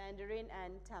them, Mandarin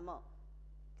and Tamil.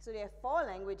 So they have 4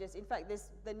 languages. In fact,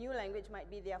 the new language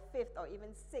might be their 5th or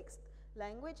even 6th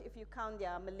language if you count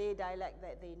their Malay dialect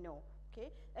that they know,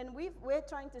 okay? And we're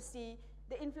trying to see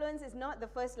the influence is not the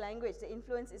first language. The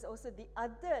influence is also the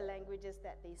other languages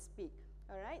that they speak.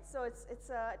 All right. So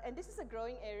and this is a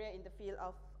growing area in the field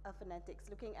of phonetics,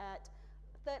 looking at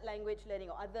third language learning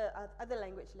or other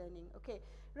language learning. Okay.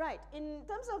 Right. In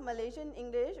terms of Malaysian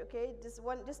English, okay,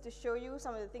 just to show you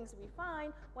some of the things we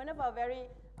find. One of our very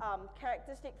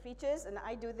characteristic features, and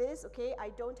I do this. Okay, I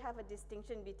don't have a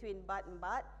distinction between but and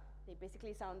but. They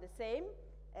basically sound the same.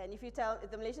 And if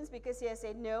the Malaysian speakers here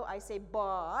say no, I say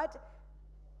but.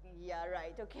 Yeah,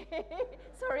 right, okay.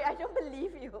 Sorry, I don't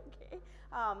believe you, okay.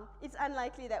 It's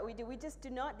unlikely that we do. We just do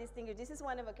not distinguish. This is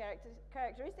one of a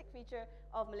characteristic feature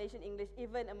of Malaysian English,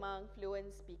 even among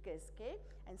fluent speakers, okay.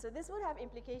 And so this would have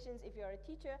implications if you're a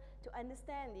teacher to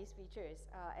understand these features.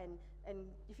 And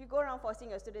if you go around forcing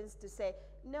your students to say,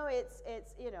 no, it's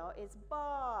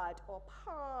but or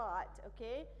part,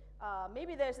 okay.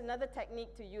 Maybe there's another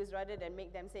technique to use rather than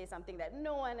make them say something that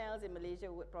no one else in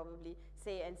Malaysia would probably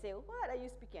say and say, what are you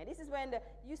speaking? This is when the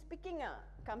you speaking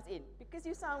comes in because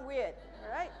you sound weird,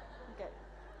 all right? Okay.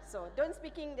 So don't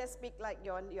speaking, just speak like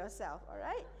yourself, all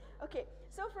right? Okay,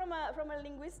 so from a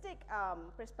linguistic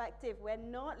perspective, we're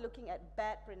not looking at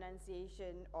bad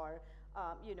pronunciation or,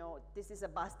 this is a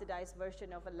bastardized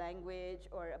version of a language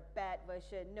or a bad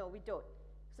version. No, we don't.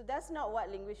 So that's not what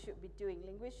linguists should be doing.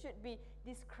 Linguists should be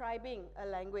describing a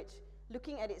language,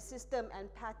 looking at its system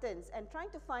and patterns, and trying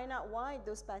to find out why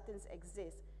those patterns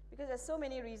exist. Because there's so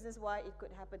many reasons why it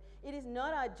could happen. It is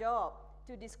not our job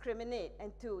to discriminate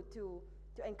and to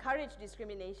encourage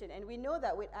discrimination. And we know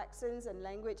that with accents and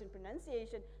language and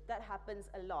pronunciation, that happens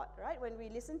a lot, right? When we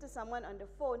listen to someone on the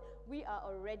phone, we are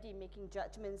already making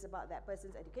judgments about that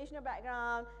person's educational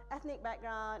background, ethnic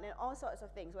background, and all sorts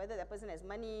of things. Whether that person has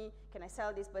money, can I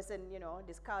sell this person,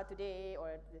 this car today,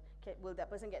 or will that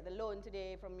person get the loan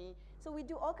today from me? So we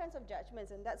do all kinds of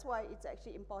judgments, and that's why it's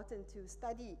actually important to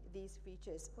study these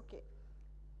features. Okay.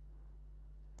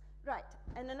 Right,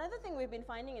 and another thing we've been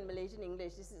finding in Malaysian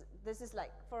English, this is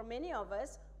like, for many of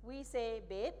us, we say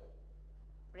bed,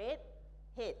 bread,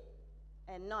 head,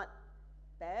 and not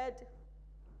bed,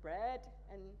 bread,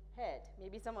 and head.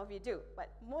 Maybe some of you do, but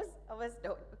most of us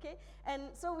don't, okay? And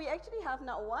so we actually have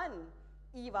not one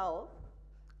E vowel,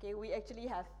 okay? We actually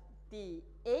have the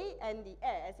A and the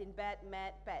A, as in bad,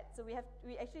 mad, bad. So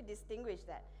we actually distinguish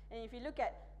that. And if you look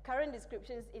at current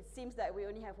descriptions, it seems that we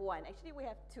only have one. Actually, we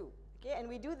have two. Okay, and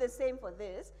we do the same for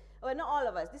this. Well, not all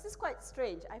of us. This is quite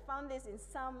strange. I found this in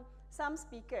some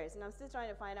speakers, and I'm still trying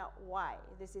to find out why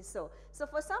this is so. So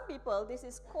for some people, this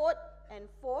is caught and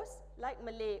force, like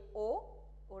Malay o,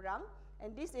 orang,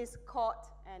 and this is caught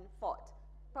and fought.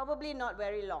 Probably not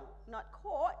very long. Not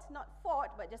caught, not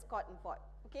fought, but just caught and fought.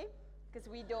 Okay, because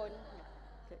we don't.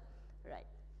 Okay, right.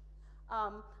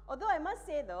 Although I must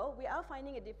say though, we are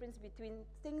finding a difference between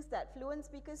things that fluent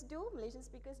speakers do, Malaysian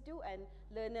speakers do, and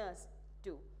learners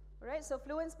do. Right? So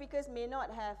fluent speakers may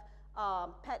not have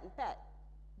pat and pat,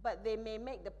 but they may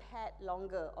make the pat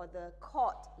longer or the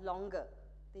caught longer.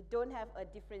 They don't have a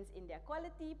difference in their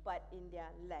quality, but in their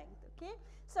length. Okay?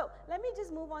 So let me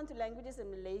just move on to languages in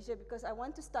Malaysia because I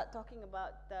want to start talking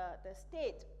about the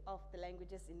state of the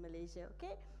languages in Malaysia.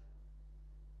 Okay?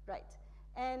 Right.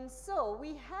 And so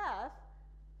we have,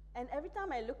 and every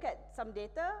time I look at some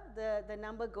data, the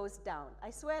number goes down.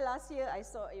 I swear last year I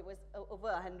saw it was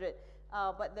over 100.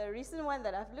 But the recent one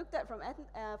that I've looked at from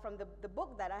the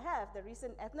book that I have, the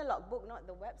recent Ethnologue book, not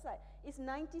the website, is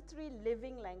 93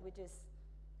 living languages.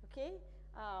 Okay?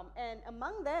 And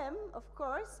among them, of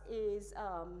course, is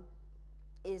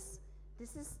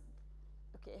this is,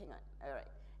 okay, hang on, all right.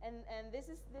 And this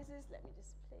is, let me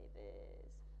just play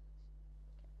this.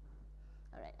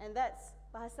 All right, and that's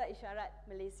Bahasa Isyarat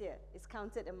Malaysia. It's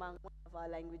counted among one of our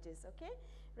languages, okay?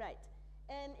 Right,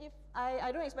 and if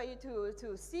I don't expect you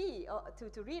to see or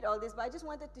to read all this, but I just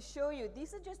wanted to show you,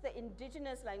 these are just the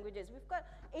indigenous languages. We've got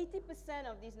 80%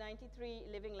 of these 93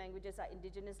 living languages are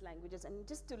indigenous languages, and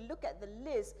just to look at the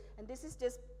list, and this is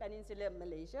just Peninsular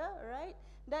Malaysia, right?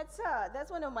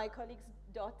 That's one of my colleagues'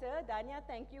 daughter, Dania.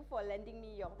 Thank you for lending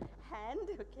me your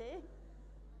hand, okay?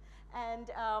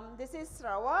 And this is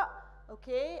Sarawak.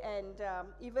 Okay, and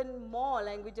even more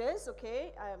languages,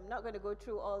 okay? I'm not going to go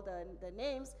through all the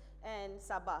names, and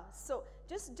Sabah. So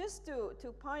just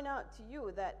to point out to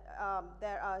you that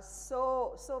there are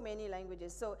so many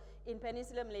languages. So in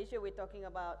Peninsular Malaysia, we're talking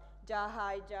about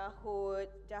Jahai, Jahut,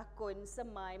 Jakun,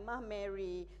 Semai,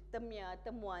 Mahmeri, Temya,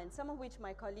 Temuan, some of which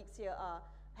my colleagues here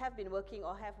have been working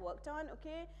or have worked on,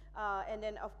 okay? And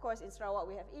then, of course, in Sarawak,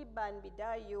 we have Iban,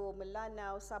 Bidayu,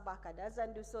 Melanau, Sabah,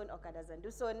 Kadazan Dusun, or Kadazan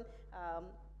Dusun.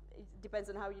 It depends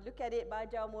on how you look at it,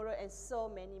 Bajau, Murut, and so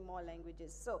many more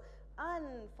languages. So,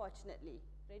 unfortunately,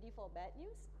 ready for bad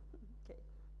news? Okay,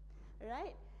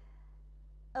 right?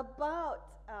 About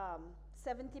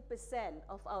 70%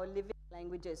 of our living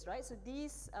languages, right? So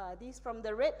these from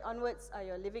the red onwards are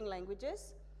your living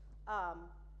languages. Are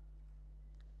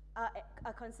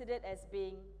considered as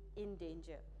being in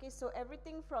danger. Okay, so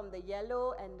everything from the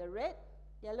yellow and the red,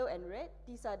 yellow and red,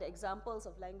 these are the examples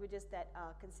of languages that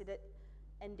are considered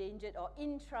endangered or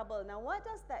in trouble. Now, what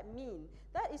does that mean?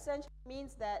 That essentially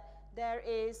means that there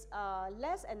is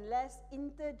less and less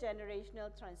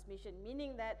intergenerational transmission,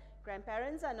 meaning that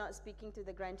grandparents are not speaking to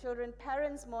the grandchildren,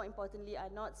 parents, more importantly, are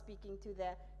not speaking to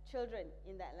their children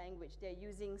in that language. They're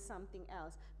using something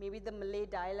else. Maybe the Malay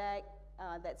dialect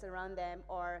that's around them,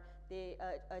 or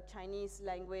a Chinese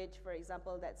language, for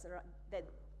example, that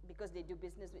because they do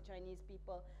business with Chinese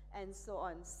people, and so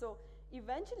on. So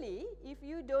eventually, if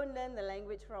you don't learn the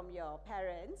language from your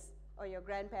parents or your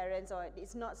grandparents, or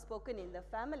it's not spoken in the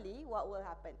family, what will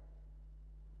happen?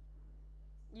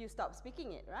 You stop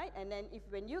speaking it, right? And then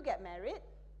when you get married,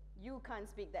 you can't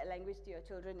speak that language to your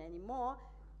children anymore,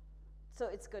 so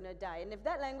it's going to die. And if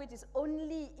that language is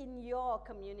only in your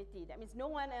community, that means no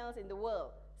one else in the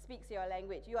world speaks your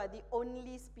language. You are the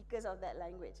only speakers of that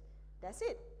language. That's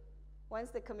it.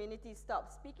 Once the community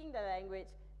stops speaking the language,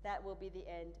 that will be the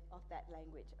end of that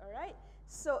language, all right?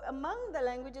 So among the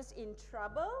languages in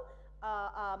trouble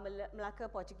are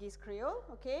Melaka Portuguese Creole,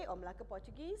 okay, or Melaka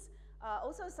Portuguese,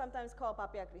 also sometimes called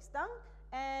Papia Cristang,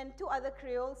 and 2 other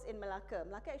Creoles in Malacca.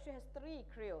 Malacca actually has 3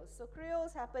 Creoles. So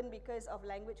Creoles happen because of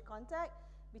language contact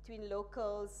between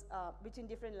locals, between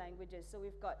different languages. So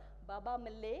we've got Baba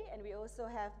Malay, and we also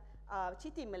have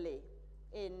Chiti Malay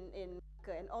in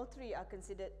Malacca, and all 3 are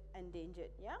considered endangered,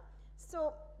 yeah?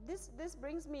 So this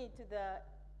brings me to the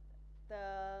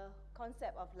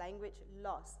concept of language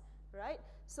loss, right?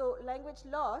 So language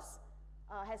loss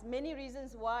has many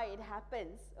reasons why it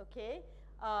happens, okay?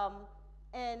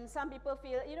 And some people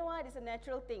feel, you know what, it's a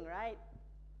natural thing, right?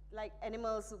 Like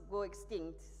animals go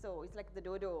extinct, so it's like the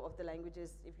dodo of the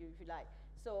languages, if you like.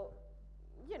 So,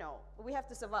 you know, we have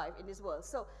to survive in this world.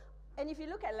 So, and if you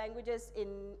look at languages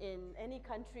in any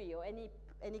country or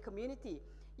any community,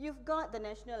 you've got the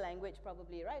national language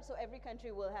probably, right? So every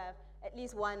country will have at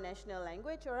least one national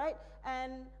language, all right?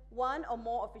 And 1 or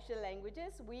more official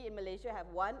languages. We in Malaysia have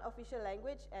 1 official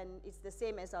language, and it's the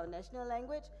same as our national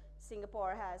language.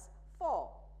 Singapore has 4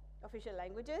 official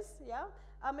languages, yeah?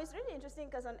 It's really interesting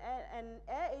because on an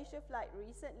Air Asia flight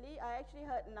recently, I actually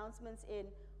heard announcements in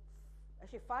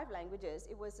actually 5 languages.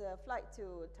 It was a flight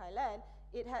to Thailand.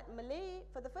 It had Malay,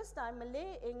 for the first time,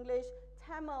 Malay, English,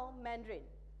 Tamil, Mandarin.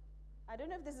 I don't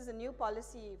know if this is a new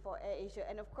policy for Air Asia,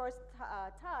 and of course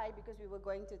Thai, because we were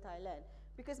going to Thailand.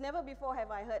 Because never before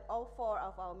have I heard all 4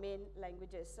 of our main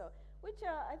languages, so which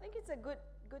I think it's a good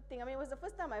thing. I mean, it was the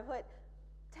first time I've heard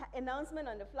announcement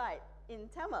on the flight in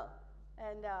Tamil,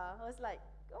 and I was like,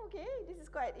 okay, this is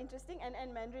quite interesting,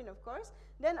 and Mandarin, of course.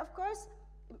 Then, of course,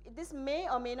 this may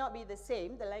or may not be the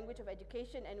same, the language of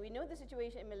education, and we know the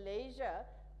situation in Malaysia,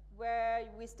 where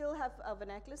we still have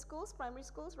vernacular schools, primary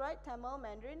schools, right, Tamil,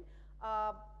 Mandarin,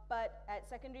 but at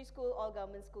secondary school, all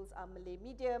government schools are Malay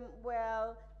medium.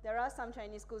 Well, there are some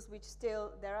Chinese schools which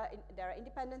still, there are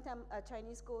independent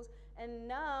Chinese schools, and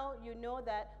now you know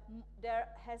that there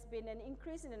has been an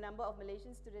increase in the number of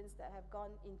Malaysian students that have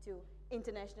gone into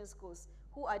international schools,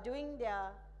 who are doing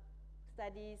their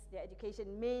studies, their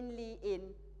education mainly in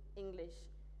English.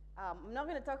 I'm not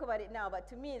going to talk about it now, but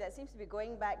to me that seems to be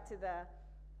going back to the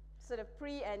sort of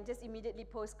pre and just immediately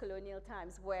post-colonial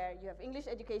times, where you have English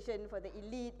education for the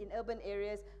elite in urban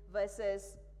areas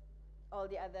versus all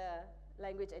the other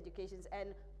language educations,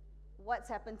 and what's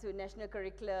happened to national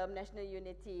curriculum, national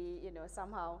unity, you know,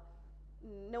 somehow.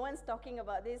 No one's talking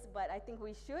about this, but I think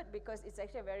we should, because it's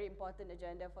actually a very important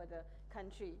agenda for the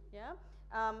country, yeah?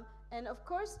 And of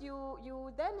course,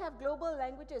 you then have global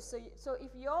languages. So if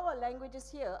your languages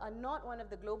here are not one of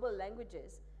the global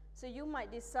languages, so you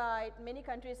might decide, many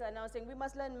countries are now saying we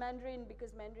must learn Mandarin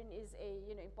because Mandarin is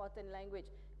a important language,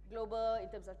 global in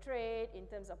terms of trade, in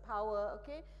terms of power,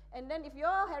 okay? And then if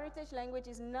your heritage language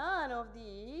is none of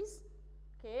these,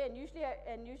 okay,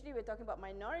 and usually we're talking about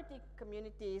minority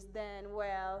communities, then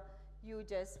well, you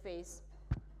just face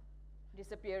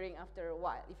disappearing after a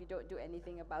while if you don't do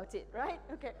anything about it, right?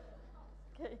 Okay.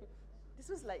 Okay. This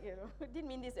was like, didn't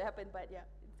mean this to happen, but yeah.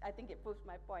 I think it proves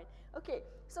my point. Okay,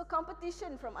 so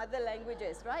competition from other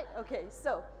languages, right? Okay,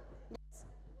 so yes,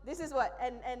 this is what,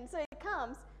 and so it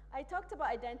comes, I talked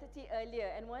about identity earlier,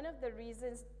 and one of the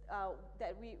reasons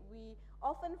that we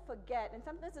often forget, and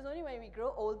sometimes it's only when we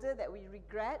grow older that we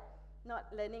regret not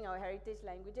learning our heritage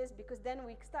languages, because then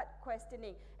we start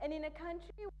questioning. And in a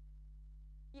country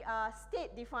we are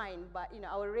state-defined, but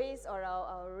our race or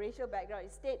our racial background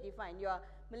is state-defined. You are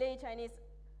Malay, Chinese,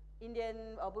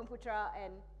 Indian, or Bumputra,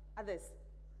 and others.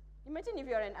 Imagine if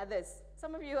you are an others.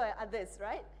 Some of you are others,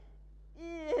 right?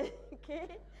 Yeah,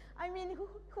 okay. I mean,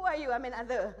 who are you? I'm an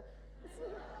other.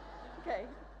 Okay.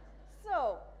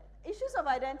 So, issues of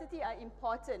identity are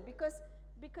important because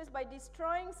because by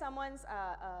destroying someone's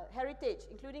heritage,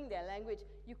 including their language,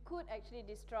 you could actually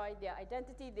destroy their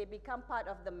identity. They become part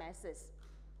of the masses.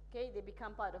 Okay, they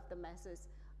become part of the masses.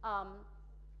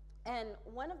 And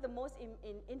one of the most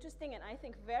interesting and I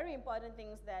think very important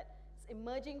things that's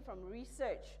emerging from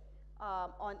research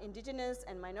on indigenous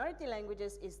and minority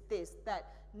languages is this, that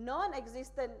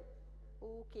non-existent,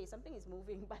 okay, something is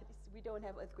moving, but we don't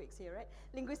have earthquakes here, right?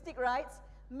 Linguistic rights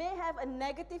may have a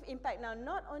negative impact now,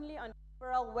 not only on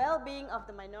overall well-being of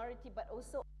the minority, but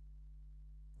also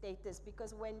status,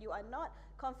 because when you are not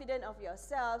confident of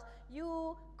yourselves,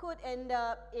 you could end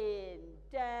up in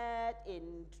debt,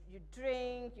 you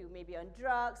drink, you may be on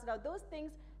drugs. Now those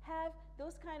things have,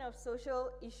 those kind of social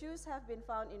issues have been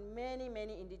found in many,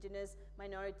 many indigenous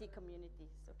minority communities,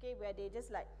 okay, where they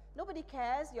just like, nobody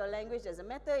cares, your language doesn't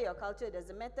matter, your culture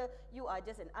doesn't matter, you are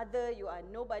just an other, you are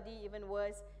nobody, even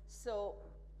worse. So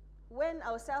when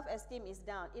our self-esteem is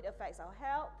down, it affects our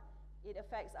health, it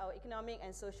affects our economic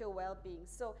and social well-being.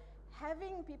 So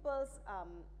having people's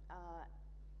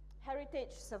heritage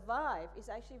survive is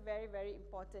actually very, very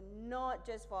important, not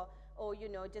just for, oh, you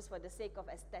know, just for the sake of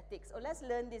aesthetics. Oh, let's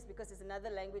learn this because it's another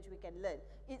language we can learn.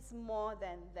 It's more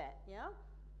than that, yeah?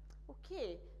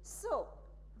 Okay, so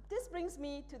this brings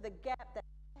me to the gap that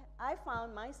I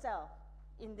found myself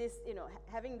in this, you know,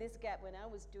 having this gap when I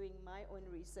was doing my own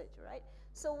research, right?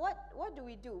 So what do?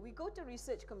 We go to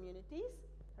research communities,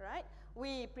 right?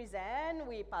 We present,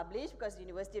 we publish, because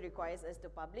university requires us to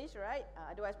publish, right?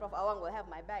 Otherwise, Prof. Awang will have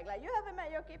my back, like, you haven't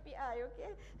met your KPI,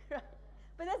 okay? Right?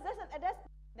 But that's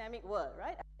the academic world,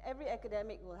 right? Every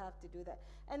academic will have to do that.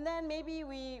 And then maybe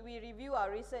we review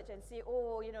our research and say,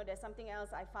 oh, you know, there's something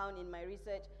else I found in my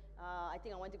research. I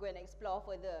think I want to go and explore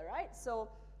further, right? So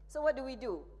what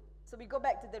do? So we go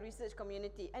back to the research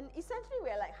community, and essentially we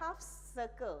are like half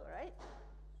circle, right?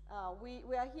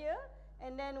 We are here,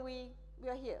 and then we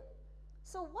are here.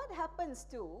 So what happens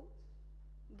to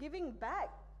giving back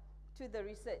to the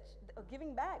research, or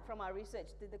giving back from our research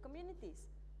to the communities,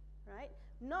 right?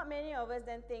 Not many of us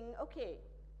then think, okay,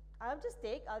 I'll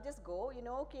just go, you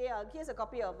know, okay, here's a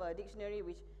copy of a dictionary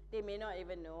which they may not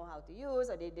even know how to use,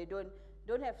 or they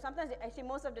don't have, sometimes, actually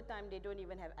most of the time, they don't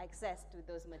even have access to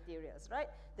those materials, right?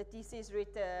 The thesis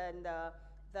written,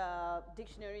 the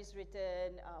dictionaries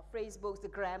written, phrase books, the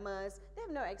grammars, they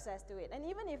have no access to it. And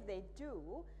even if they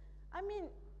do, I mean,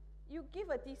 you give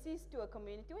a thesis to a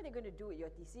community, what are they going to do with your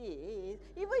thesis?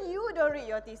 Even you don't read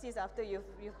your thesis after you've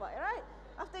right?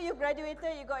 After you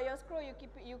graduated, you got your scroll, you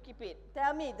keep it.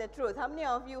 Tell me the truth. How many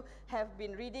of you have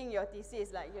been reading your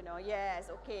thesis like, you know, yes,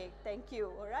 okay, thank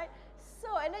you, all right?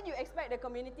 So, and then you expect the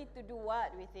community to do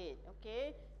what with it,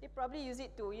 okay? They probably use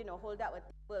it to, you know, hold up a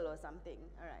table or something,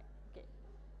 all right, okay.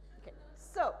 Okay,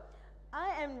 so I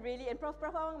am really, and Prof.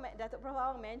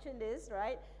 Awang mentioned this,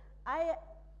 right? I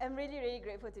am really, really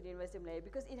grateful to the University of Malaya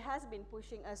because it has been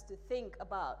pushing us to think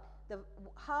about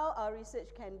how our research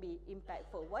can be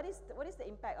impactful. What is the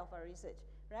impact of our research,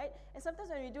 right? And sometimes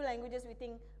when we do languages, we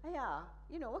think, oh yeah,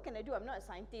 you know, what can I do? I'm not a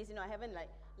scientist, you know, I haven't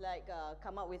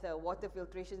come up with a water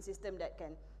filtration system that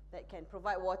can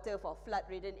provide water for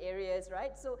flood-ridden areas,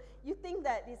 right? So you think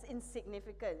that it's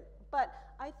insignificant, but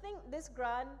I think this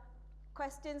grant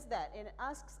questions that and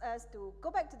asks us to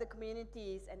go back to the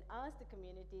communities and ask the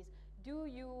communities, do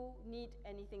you need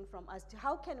anything from us?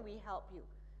 How can we help you?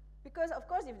 Because of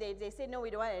course, if they say, no,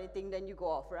 we don't want anything, then you go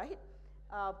off, right?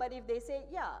 But if they say,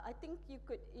 yeah, I think you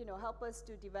could, you know, help us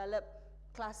to develop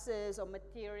classes or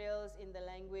materials in the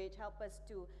language, help us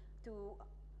to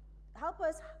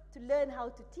learn how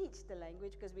to teach the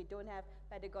language because we don't have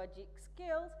pedagogic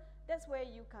skills, that's where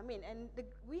you come in. And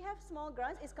we have small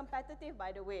grants. It's competitive,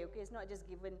 by the way, okay? It's not just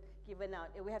given out.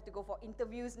 We have to go for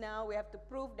interviews now. We have to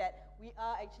prove that we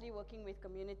are actually working with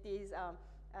communities,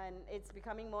 and it's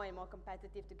becoming more and more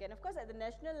competitive to get. And of course, at the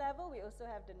national level, we also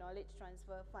have the knowledge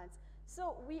transfer funds.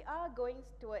 So we are going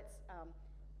towards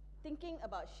thinking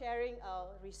about sharing our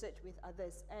research with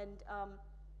others. And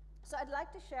so I'd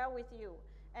like to share with you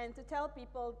and to tell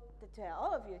people, to tell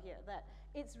all of you here that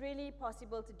it's really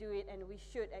possible to do it, and we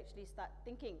should actually start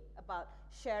thinking about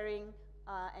sharing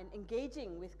and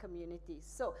engaging with communities.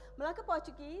 So Malacca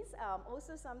Portuguese,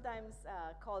 also sometimes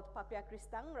called Papia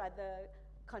Cristang, rather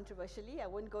controversially. I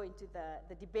won't go into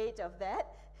the debate of that,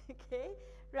 okay?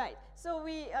 Right, so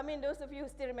I mean, those of you who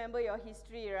still remember your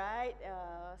history, right?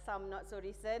 Some not so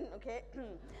recent, okay?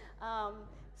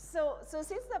 So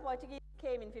since the Portuguese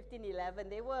came in 1511,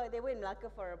 they were in Malacca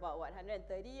for about, what,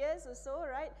 130 years or so,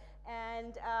 right?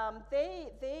 And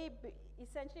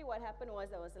essentially what happened was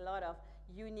there was a lot of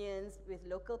unions with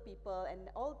local people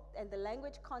and the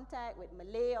language contact with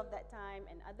Malay of that time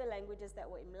and other languages that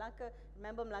were in Malacca.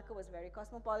 Remember, Malacca was very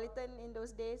cosmopolitan in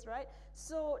those days, right?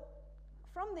 So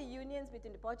from the unions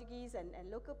between the Portuguese and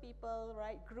local people,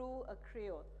 right, grew a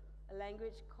Creole, a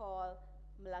language called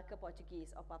Malacca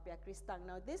Portuguese or Papia Cristang.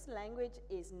 Now this language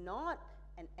is not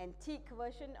an antique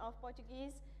version of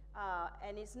Portuguese,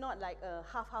 and it's not like a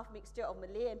half-half mixture of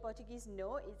Malay and Portuguese.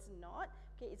 No, it's not.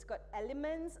 Okay, it's got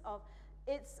elements of,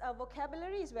 its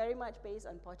vocabulary is very much based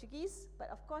on Portuguese, but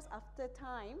of course after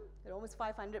time, almost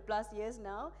 500 plus years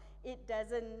now, it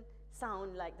doesn't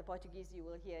sound like the Portuguese you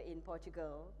will hear in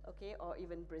Portugal, okay, or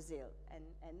even Brazil.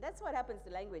 And that's what happens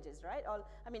to languages, right?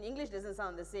 I mean, English doesn't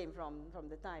sound the same from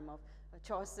the time of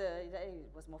Chaucer. It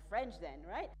was more French then,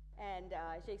 right? And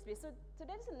Shakespeare. So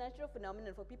that's a natural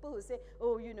phenomenon for people who say,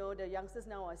 oh, you know, the youngsters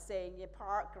now are saying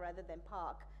park rather than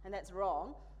park, and that's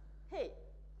wrong. Hey,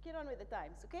 get on with the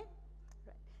times, okay?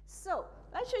 Right. So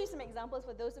I'll show you some examples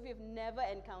for those of you who've never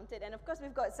encountered. And of course,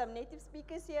 we've got some native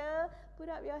speakers here. Put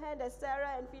up your hand. There's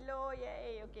Sarah and Philo.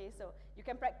 Yay. Okay, so you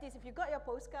can practice. If you got your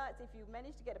postcards, if you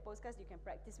manage to get the postcards, you can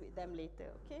practice with them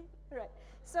later, okay? Right.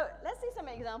 So let's see some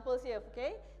examples here,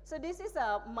 okay? So this is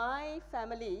my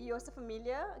family. You're also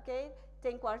familiar, okay?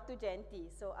 Ten quartu genti.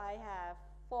 So I have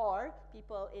 4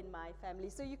 people in my family.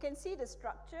 So you can see the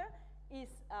structure is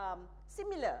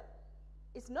similar.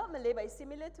 It's not Malay, but it's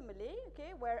similar to Malay,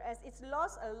 okay? Whereas it's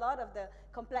lost a lot of the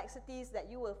complexities that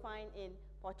you will find in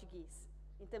Portuguese,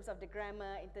 in terms of the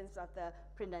grammar, in terms of the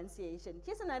pronunciation.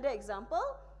 Here's another example,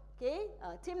 okay?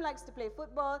 Tim likes to play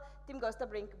football. Tim gosta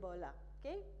brinca bola,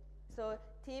 okay? So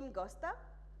Tim gosta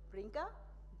brinca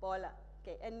bola,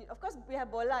 okay? And of course, we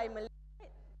have bola in Malay,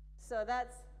 right? So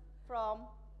that's from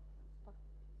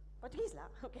Portuguese lah,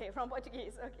 okay? From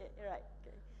Portuguese, okay, right,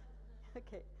 okay,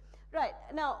 okay. Right,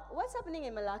 now what's happening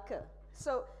in Malacca?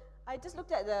 So I just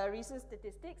looked at the recent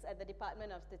statistics at the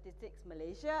Department of Statistics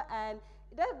Malaysia, and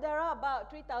there are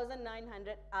about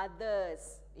 3,900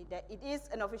 others. It is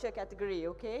an official category,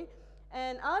 okay?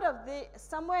 And out of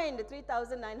somewhere in the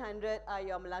 3,900 are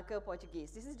your Malacca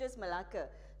Portuguese. This is just Malacca.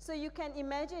 So you can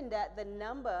imagine that the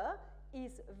number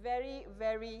is very,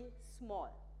 very small,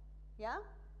 yeah?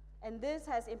 And this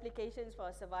has implications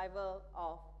for the survival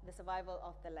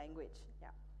of the language, yeah.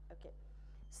 Okay,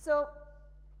 so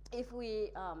if we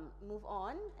move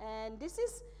on, and this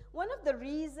is one of the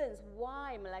reasons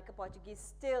why Malacca Portuguese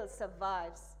still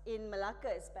survives in Malacca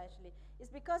especially, is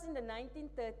because in the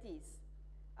 1930s,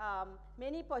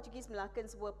 many Portuguese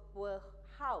Malaccans were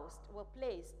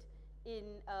placed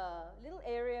in a little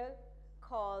area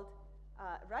called,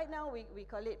 right now we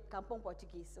call it Kampung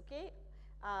Portuguese, okay?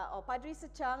 Or Padri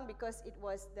Secang, because it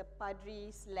was the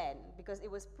Padri's land, because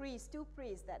it was two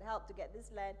priests that helped to get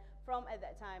this land from, at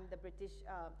that time, the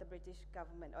British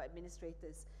government or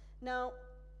administrators. Now,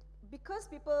 because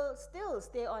people still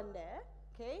stay on there,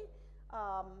 okay,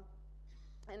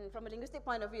 and from a linguistic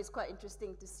point of view, it's quite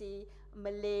interesting to see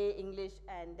Malay, English,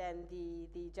 and then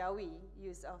the Jawi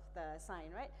use of the sign,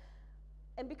 right?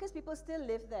 And because people still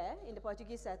live there in the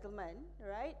Portuguese settlement,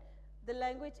 right, the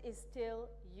language is still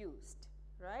used,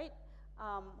 right?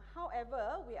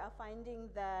 However, we are finding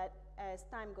that as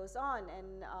time goes on,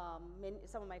 and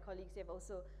some of my colleagues have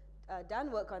also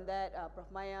done work on that, Prof.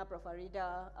 Maya, Prof.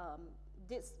 Arida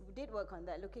did work on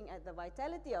that, looking at the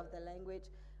vitality of the language.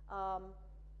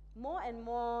 More and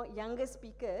more younger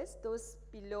speakers, those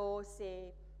below,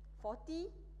 say, 40,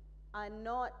 are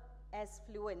not as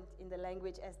fluent in the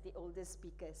language as the older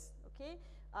speakers, okay?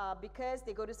 Because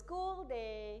they go to school,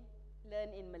 they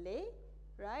learn in Malay,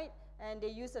 right? And they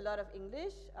use a lot of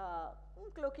English,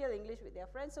 colloquial English with their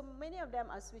friends. So many of them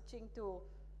are switching to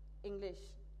English,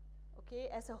 okay,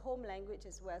 as a home language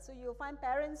as well. So you'll find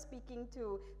parents speaking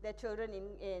to their children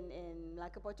in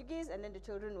Malacca Portuguese, and then the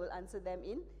children will answer them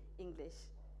in English.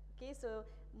 Okay, so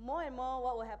more and more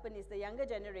what will happen is the younger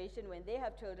generation, when they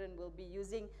have children,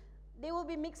 they will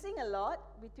be mixing a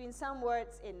lot between some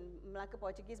words in Malacca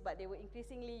Portuguese, but they will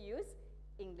increasingly use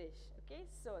English. Okay,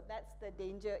 so that's the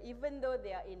danger. Even though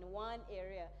they are in one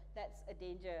area, that's a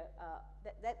danger.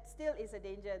 That still is a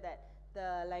danger that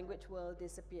the language will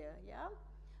disappear. Yeah.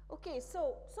 Okay.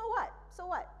 So what? So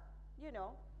what? You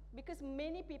know, because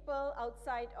many people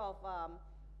outside of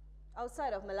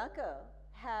Malacca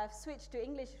have switched to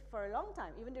English for a long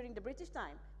time, even during the British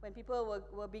time, when people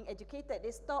were being educated,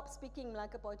 they stopped speaking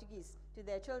Malacca Portuguese to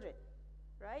their children,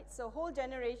 right? So whole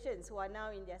generations who are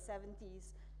now in their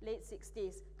 70s, late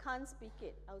 60s, can't speak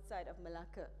it outside of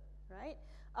Malacca, right?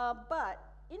 But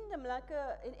in the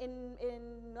Malacca, in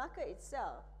Malacca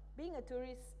itself, being a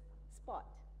tourist spot,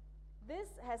 this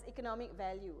has economic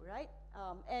value, right?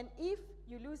 And if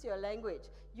you lose your language,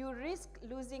 you risk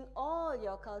losing all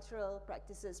your cultural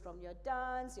practices from your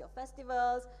dance, your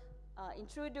festivals.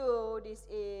 Intrudo, this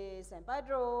is San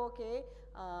Pedro, okay?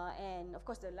 And of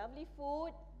course the lovely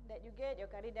food that you get, your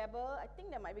curry double. I think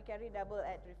there might be curry double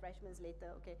at refreshments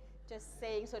later, okay? Just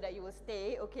saying so that you will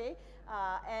stay, okay?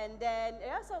 And then,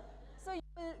 yeah, so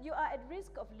you are at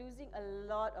risk of losing a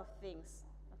lot of things,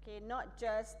 okay? Not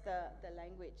just the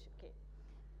language, okay?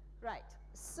 Right,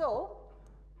 so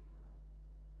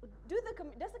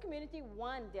does the community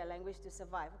want their language to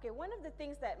survive? Okay, one of the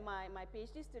things that my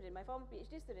PhD student, my former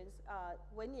PhD students,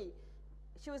 Wenyi,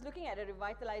 she was looking at the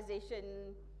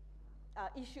revitalization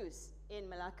issues in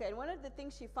Malacca, and one of the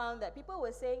things she found that people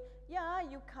were saying, yeah,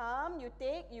 you come, you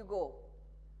take, you go,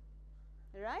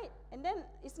 right? And then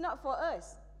it's not for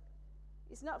us.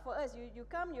 It's not for us. You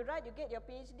come, you write, you get your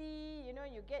PhD, you know,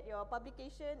 you get your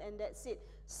publication, and that's it.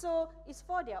 So it's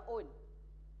for their own.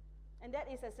 And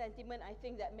that is a sentiment I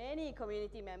think that many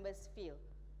community members feel,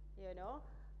 you know.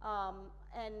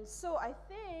 And so I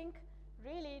think,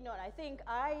 really not,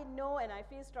 I know and I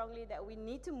feel strongly that we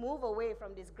need to move away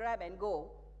from this grab and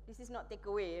go. This is not take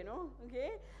away, you know,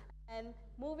 okay? And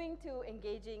moving to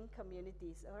engaging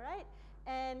communities, all right?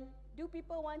 And do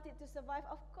people want it to survive?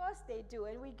 Of course they do,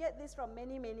 and we get this from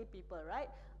many, many people, right?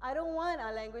 I don't want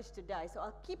our language to die, so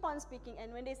I'll keep on speaking.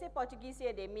 And when they say Portuguese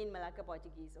here, they mean Malacca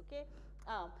Portuguese, okay?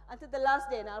 Until the last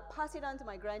day, and I'll pass it on to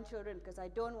my grandchildren because I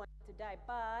don't want it to die.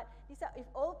 But these are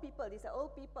old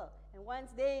people, and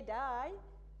once they die,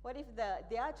 what if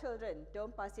their children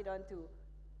don't pass it on to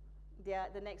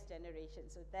the next generation?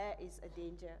 So there is a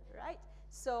danger, right?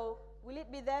 So will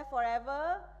it be there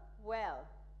forever? Well,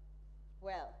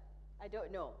 I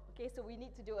don't know. Okay, so we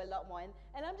need to do a lot more.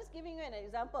 And I'm just giving you an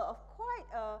example of quite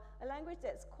a language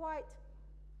that's quite,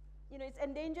 you know, it's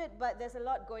endangered, but there's a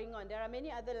lot going on. There are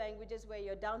many other languages where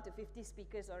you're down to 50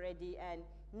 speakers already and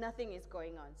nothing is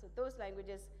going on. So those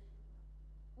languages,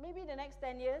 maybe the next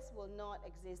 10 years will not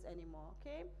exist anymore,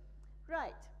 okay?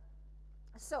 Right.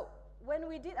 So when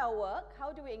we did our work,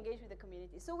 how do we engage with the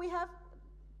community? So we have,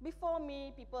 before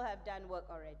me, people have done work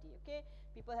already, okay?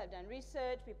 People have done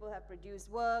research, people have produced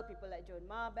work, people like Joan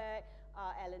Marbeck,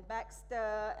 Alan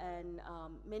Baxter, and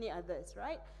many others,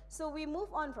 right? So we move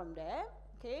on from there,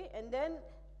 okay? And then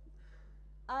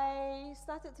I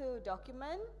started to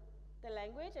document the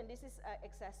language, and this is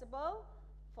accessible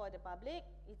for the public.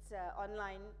 It's an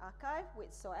online archive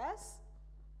with SOAS,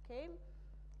 okay?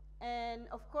 And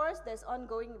of course, there's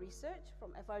ongoing research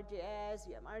from FRJS,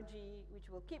 UMRG, which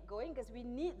will keep going because we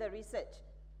need the research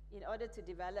in order to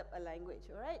develop a language,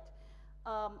 all right?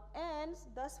 And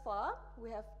thus far, we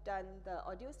have done the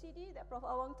audio CD that Prof.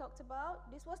 Awang talked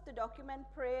about. This was to document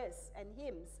prayers and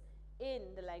hymns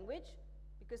in the language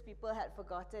because people had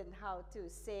forgotten how to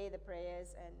say the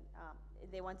prayers and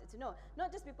they wanted to know.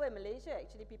 Not just people in Malaysia,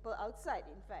 actually people outside,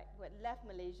 in fact, who had left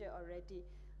Malaysia already.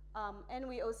 And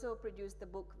we also produced the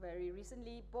book very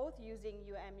recently, both using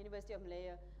University of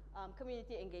Malaya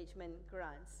community engagement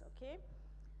grants, okay?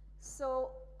 So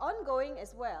ongoing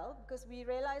as well, because we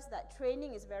realized that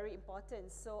training is very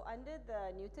important. So under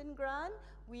the Newton grant,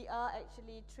 we are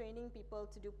actually training people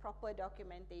to do proper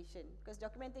documentation, because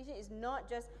documentation is not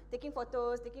just taking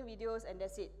photos, taking videos, and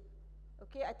that's it.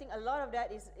 Okay, I think a lot of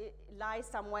that lies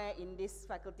somewhere in this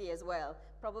faculty as well.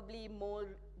 Probably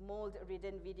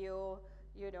mold-ridden video,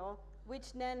 you know,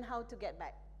 which then how to get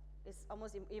back. It's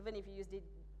almost, even if you use the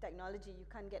technology, you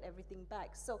can't get everything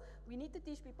back. So we need to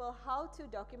teach people how to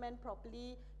document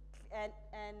properly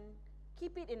and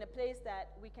keep it in a place that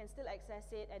we can still access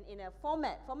it and in a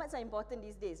format. Formats are important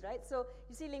these days, right? So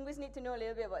you see, linguists need to know a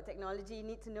little bit about technology,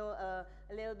 need to know a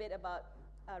little bit about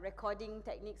recording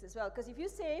techniques as well. Because if you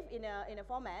save in a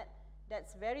format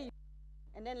that's very,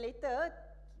 and then later,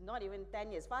 not even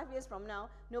 10 years, 5 years from now,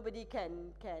 nobody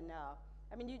can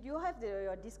I mean, you have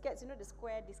your diskettes, you know, the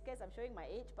square diskettes. I'm showing my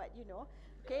age, but you know,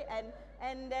 okay,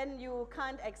 and then you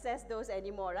can't access those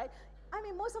anymore, right? I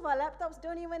mean, most of our laptops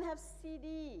don't even have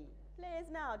CD players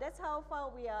now. That's how far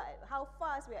we are, how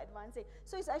fast we are advancing.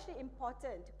 So it's actually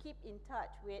important to keep in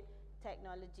touch with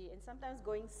technology, and sometimes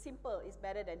going simple is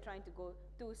better than trying to go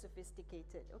too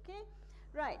sophisticated, okay?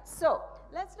 Right, so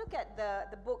let's look at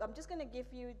the book. I'm just going to give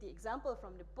you the example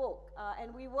from the book.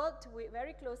 And we worked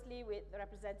very closely with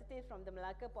representatives from the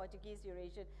Malacca Portuguese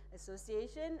Eurasian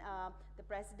Association. The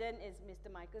president is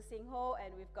Mr. Michael Singho,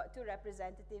 and we've got two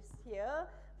representatives here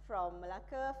from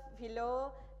Malacca,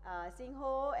 Philo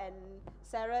Singho and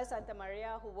Sarah Santa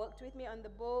Maria, who worked with me on the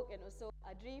book, and also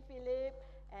Adri Philip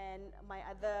and my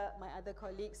other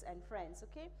colleagues and friends,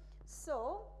 okay?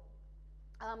 So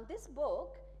this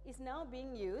book is now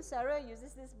being used. Sarah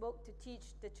uses this book to teach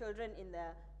the children in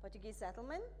the Portuguese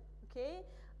settlement, okay?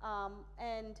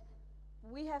 And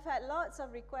we have had lots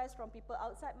of requests from people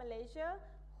outside Malaysia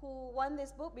who want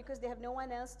this book because they have no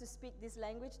one else to speak this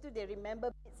language to. They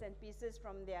remember bits and pieces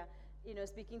from their,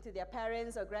 speaking to their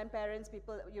parents or grandparents,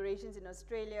 people, Eurasians in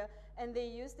Australia, and they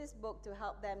use this book to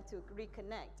help them to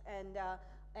reconnect.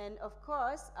 And of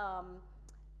course,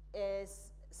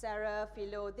 is Sarah,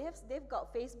 Philo, they've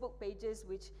got Facebook pages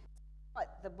which support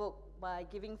the book by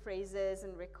giving phrases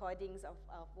and recordings of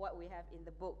what we have in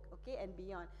the book, okay, and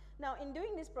beyond. Now, in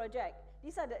doing this project,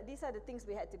 these are the things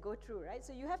we had to go through, right?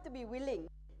 So you have to be willing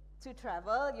to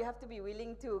travel, you have to be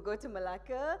willing to go to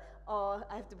Malacca, or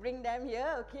I have to bring them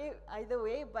here, okay, either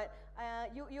way, but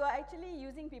you are actually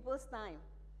using people's time,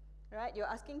 right? You're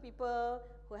asking people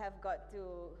who have got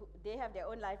to, they have their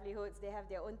own livelihoods, they have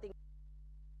their own things.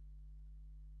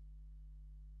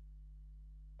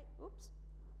 Oops.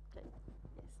 Okay.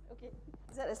 Yes. Okay.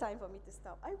 Is that a sign for me to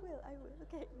stop? I will.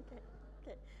 Okay.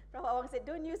 Prof. Awang said,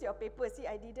 don't use your paper. See,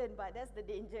 I didn't, but that's the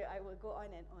danger. I will go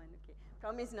on and on. Okay.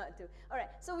 Promise not to. All right.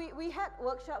 So we had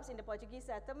workshops in the Portuguese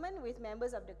settlement with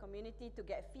members of the community to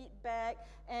get feedback,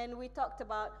 and we talked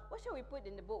about what shall we put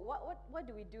in the book? What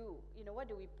do we do? What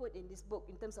do we put in this book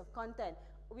in terms of content?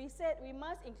 We said we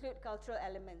must include cultural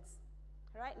elements.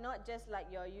 Right? Not just like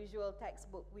your usual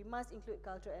textbook. We must include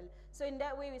cultural elements. So in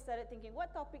that way, we started thinking,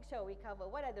 what topics shall we cover?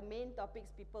 What are the main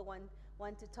topics people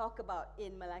want to talk about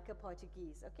in Malacca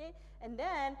Portuguese? Okay? And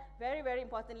then, very, very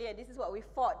importantly, and this is what we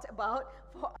fought about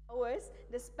for hours,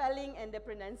 the spelling and the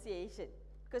pronunciation.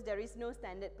 Because there is no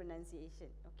standard pronunciation.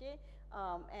 Okay?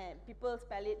 And people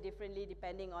spell it differently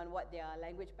depending on what their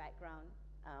language background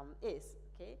is.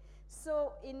 Okay?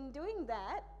 So in doing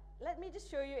that, let me just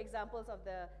show you examples of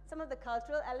some of the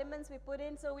cultural elements we put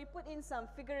in. So we put in some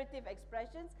figurative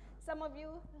expressions. Some of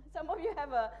you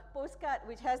have a postcard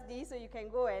which has these, so you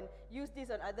can go and use this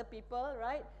on other people,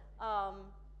 right?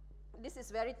 This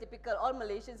is very typical. All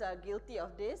Malaysians are guilty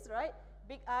of this, right?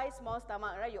 Big eyes, small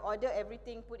stomach, right? You order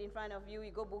everything put in front of you.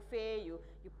 You go buffet, you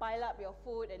pile up your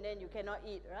food, and then you cannot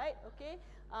eat, right? Okay.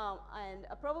 And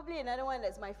probably another one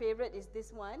that's my favorite is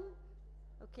this one.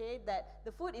 Okay, that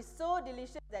the food is so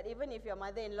delicious that even if your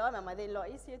mother-in-law, my mother-in-law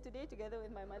is here today together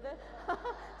with my mother.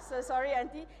 So sorry,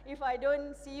 auntie, if I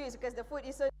don't see you, it's because the food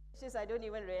is so delicious, I don't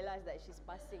even realize that she's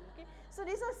passing. Okay, so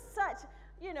these are such,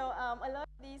 a lot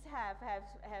of these have,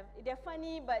 they're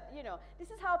funny, but this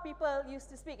is how people used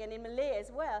to speak, and in Malay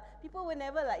as well, people were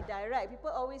never like direct. People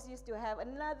always used to have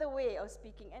another way of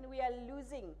speaking, and we are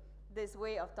losing this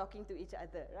way of talking to each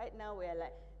other. Right now, we are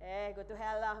like, go to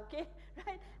hell lah, okay,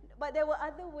 right? But there were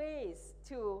other ways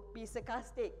to be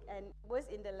sarcastic, and it was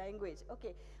in the language.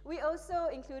 Okay, we also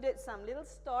included some little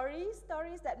stories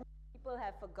that people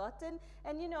have forgotten.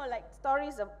 And like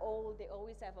stories of old, they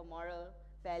always have a moral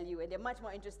value, and they're much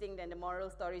more interesting than the moral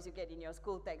stories you get in your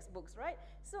school textbooks, right?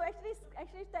 So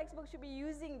actually textbooks should be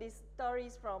using these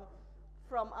stories from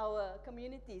our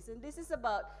communities. And this is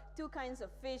about two kinds of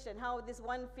fish, and how this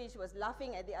one fish was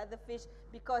laughing at the other fish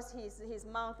because his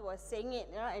mouth was saying it,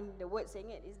 and the word saying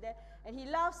it is there. And he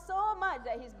laughed so much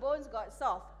that his bones got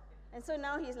soft. And so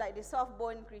now he's like the soft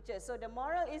bone creature. So the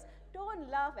moral is,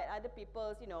 don't laugh at other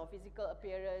people's, physical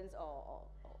appearance or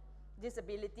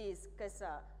disabilities, because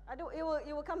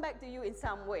it will come back to you in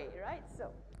some way, right?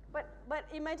 So, but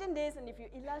imagine this, and if you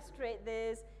illustrate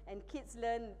this, and kids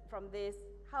learn from this,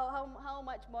 how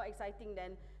much more exciting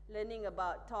than learning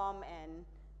about Tom and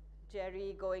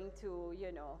Jerry going to,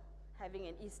 having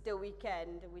an Easter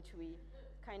weekend, which we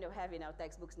kind of have in our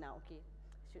textbooks now. Okay,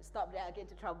 should stop there, I'll get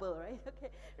into trouble, right?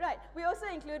 Okay, right. We also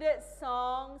included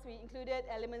songs. We included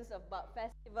elements about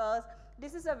festivals.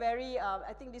 This is a very,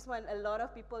 I think this one a lot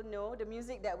of people know, the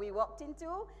music that we walked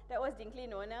into. That was Dinkley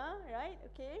Nona, right?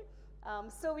 Okay.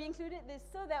 So we included this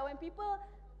so that when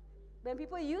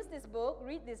people use this book,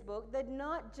 read this book, they're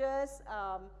not just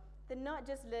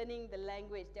learning the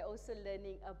language, they're also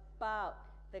learning about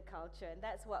the culture, and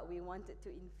that's what we wanted to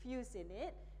infuse in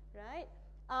it, right?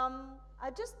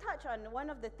 I'll just touch on one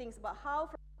of the things about how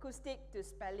from acoustic to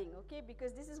spelling, okay?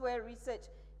 Because this is where research,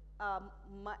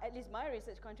 at least my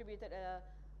research contributed,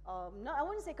 I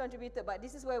wouldn't say contributed, but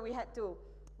this is where we had to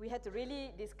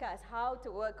really discuss how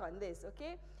to work on this,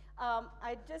 okay?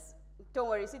 Don't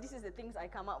worry, see, this is the things I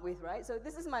come up with, right? So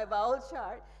this is my vowel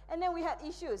chart, and then we had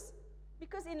issues.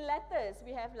 Because in letters,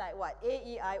 we have like what? A,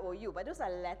 E, I, O, U, but those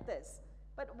are letters.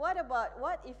 But what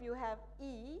if you have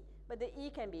E, but the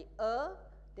E can be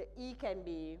the E can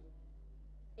be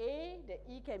A, the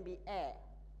E can be air.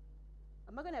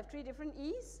 Am I going to have 3 different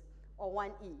E's or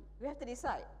 1 E? We have to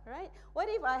decide, right? What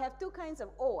if I have 2 kinds of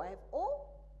O? I have O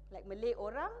like Malay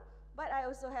orang, but I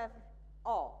also have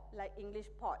O, like English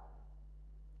pot.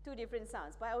 Two different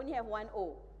sounds, but I only have one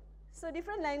O. So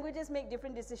different languages make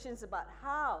different decisions about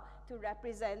how to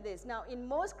represent this. Now, in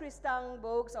most Kristang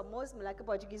books or most Malacca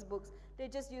Portuguese books, they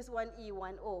just use one E,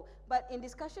 one O. But in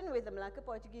discussion with the Malacca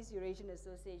Portuguese Eurasian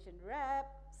Association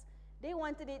reps, they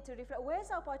wanted it to reflect,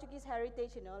 where's our Portuguese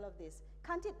heritage in all of this?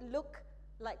 Can't it look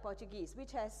like Portuguese,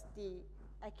 which has the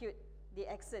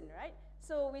accent, right?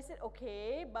 So we said,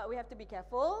 okay, but we have to be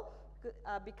careful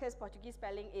because Portuguese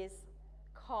spelling is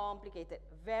complicated,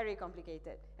 very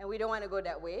complicated. And we don't want to go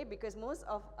that way because most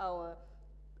of our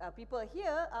people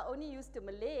here are only used to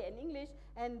Malay and English,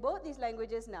 and both these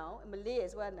languages now, Malay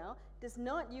as well now, does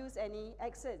not use any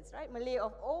accents, right? Malay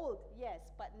of old, yes,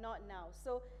 but not now.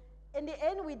 So in the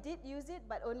end, we did use it,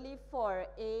 but only for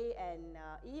A and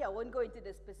E. I won't go into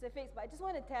the specifics, but I just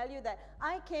want to tell you that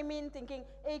I came in thinking,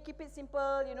 hey, keep it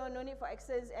simple, you know, no need for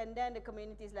accents, and then the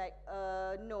community is like,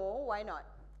 no, why not?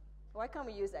 Why can't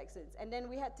we use accents? And then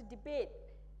we had to debate,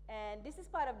 and this is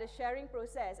part of the sharing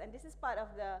process, and this is part of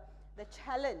the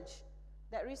challenge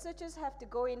that researchers have to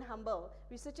go in humble.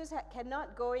 Researchers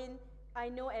cannot go in, I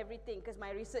know everything, because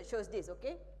my research shows this,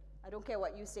 okay? I don't care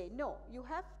what you say. No, you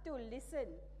have to listen,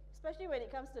 especially when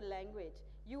it comes to language.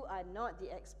 You are not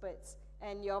the experts,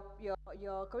 and your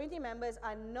community members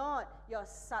are not your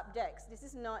subjects. This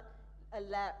is not a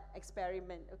lab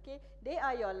experiment, okay? They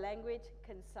are your language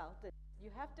consultants. You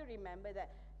have to remember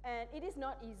that. And it is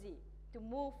not easy to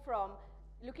move from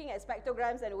looking at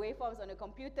spectrograms and waveforms on a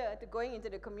computer to going into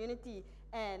the community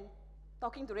and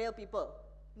talking to real people,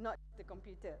 not the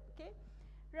computer, okay?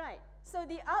 Right, so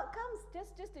the outcomes,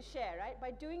 just to share, right?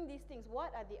 By doing these things,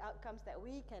 what are the outcomes that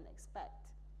we can expect?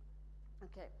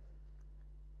 Okay.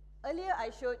 Earlier I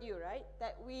showed you, right,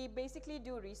 that we basically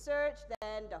do research,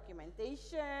 then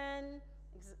documentation,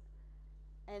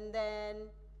 and then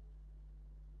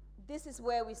this is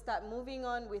where we start moving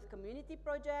on with community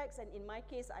projects, and in my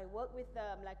case, I work with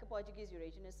the Malacca Portuguese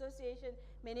Eurasian Association,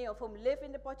 many of whom live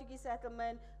in the Portuguese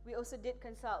settlement. We also did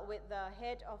consult with the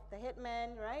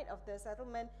headman, right, of the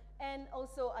settlement, and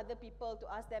also other people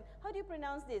to ask them, how do you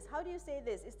pronounce this? How do you say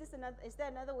this? Is there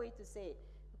another way to say it?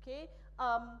 Okay,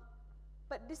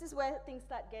 but this is where things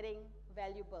start getting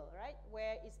valuable, right?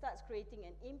 Where it starts creating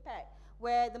an impact,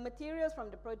 where the materials from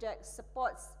the project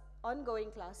supports ongoing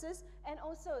classes and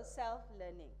also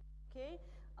self-learning, okay?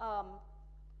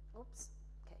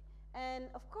 Okay. And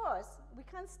of course, we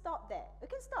can't stop there. We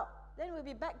can stop, then we'll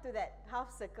be back to that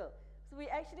half circle. So we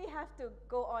actually have to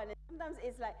go on, and sometimes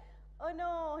it's like, oh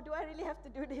no, do I really have to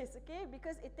do this, okay?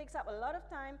 Because it takes up a lot of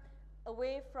time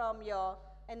away from your,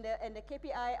 and the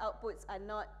KPI outputs are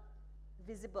not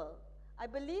visible. I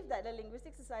believe that the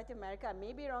Linguistic Society of America, I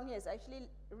may be wrong here, is actually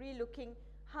re-looking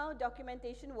how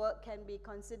documentation work can be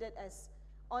considered as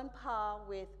on par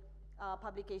with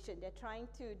publication. They're trying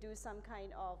to do some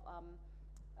kind of,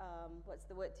 what's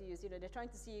the word to use? You know, they're trying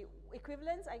to see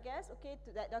equivalence, I guess, okay,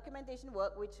 to that documentation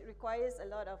work, which requires a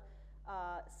lot of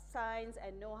science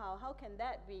and know-how. How can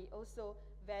that be also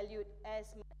valued as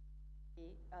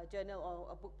a journal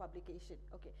or a book publication?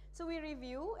 Okay, so we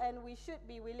review, and we should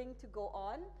be willing to go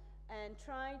on and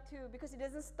try to, because it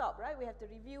doesn't stop, right? We have to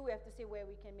review, we have to say where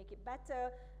we can make it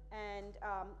better, and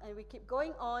we keep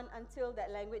going on until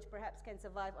that language perhaps can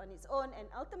survive on its own. And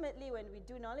ultimately, when we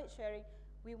do knowledge sharing,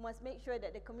 we must make sure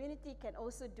that the community can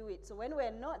also do it. So when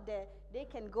we're not there, they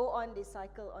can go on this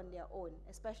cycle on their own,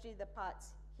 especially the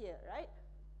parts here, right?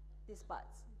 These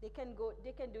parts. They can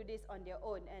do this on their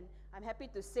own. And I'm happy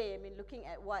to say, I mean, looking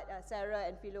at what Sarah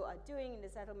and Philo are doing in the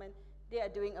settlement, they are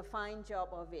doing a fine job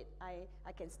of it.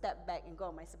 I can step back and go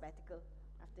on my sabbatical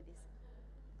after this.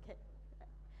 Okay,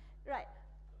 right.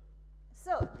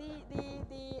 So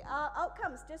the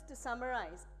outcomes, just to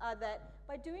summarize, are that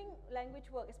by doing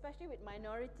language work, especially with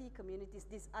minority communities,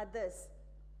 these others,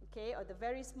 okay, or the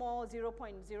very small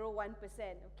 0.01%,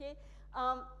 okay,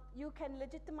 you can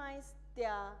legitimize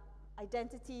their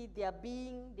identity, their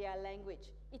being, their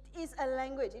language. It is a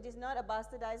language. It is not a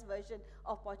bastardized version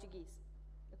of Portuguese.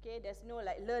 Okay, there's no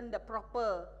like learn the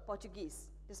proper Portuguese.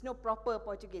 There's no proper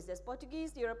Portuguese. There's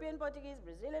Portuguese, European Portuguese,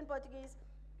 Brazilian Portuguese,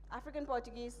 African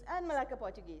Portuguese, and Malacca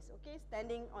Portuguese, okay,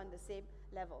 standing on the same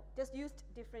level, just used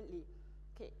differently,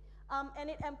 okay. And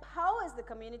it empowers the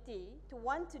community to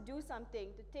want to do something,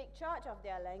 to take charge of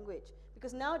their language,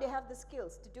 because now they have the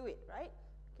skills to do it, right,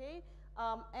 okay.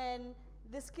 And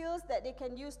the skills that they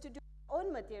can use to do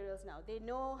own materials now. They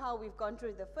know how we've gone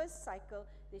through the first cycle.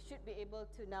 They should be able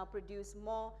to now produce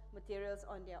more materials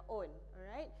on their own, all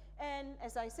right? And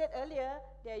as I said earlier,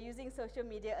 they're using social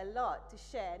media a lot to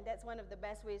share, and that's one of the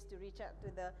best ways to reach out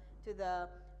to the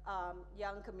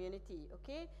young community,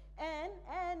 okay?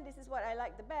 And this is what I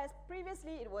like the best.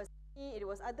 Previously, it was me, it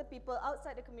was other people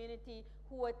outside the community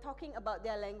who were talking about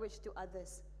their language to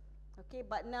others, okay?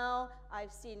 But now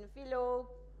I've seen Philo,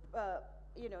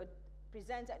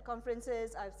 present at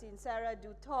conferences. I've seen Sarah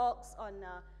do talks on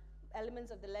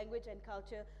elements of the language and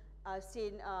culture. I've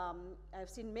seen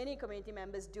many community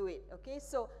members do it, okay?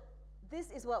 So this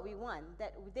is what we want,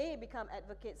 that they become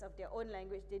advocates of their own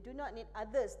language. They do not need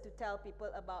others to tell people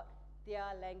about their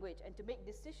language and to make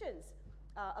decisions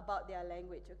about their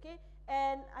language, okay?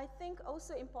 And I think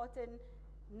also important,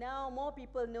 now more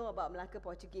people know about Malacca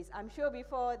Portuguese. I'm sure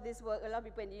before this work, a lot of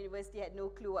people in the university had no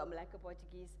clue what Malacca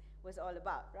Portuguese was all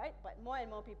about, right? But more and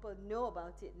more people know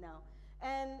about it now.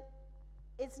 And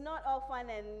it's not all fun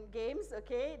and games,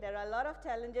 okay? There are a lot of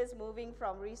challenges moving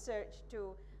from research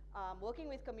to working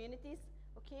with communities,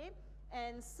 okay?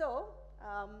 And so,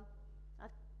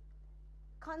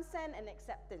 consent and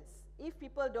acceptance. If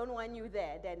people don't want you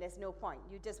there, then there's no point.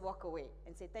 You just walk away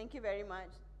and say, thank you very much,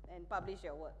 and publish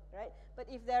your work, right? But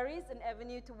if there is an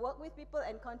avenue to work with people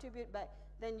and contribute back,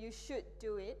 then you should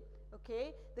do it,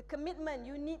 okay? The commitment,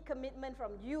 you need commitment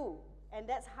from you, and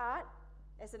that's hard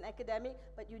as an academic,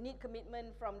 but you need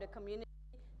commitment from the community.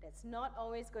 That's not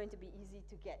always going to be easy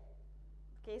to get,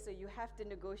 okay? So you have to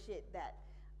negotiate that.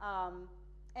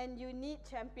 And you need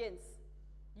champions.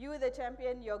 You the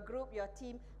champion, your group, your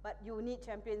team, but you need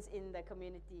champions in the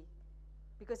community.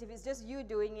 Because if it's just you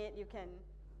doing it, you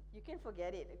can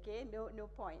forget it, okay? No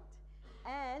point.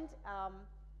 And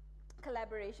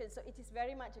collaboration. So it is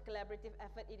very much a collaborative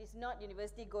effort. It is not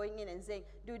university going in and saying,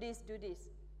 do this, do this.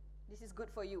 This is good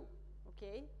for you,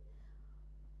 okay?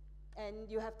 And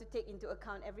you have to take into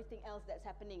account everything else that's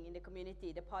happening in the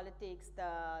community, the politics,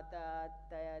 the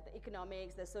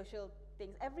economics, the social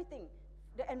things, everything.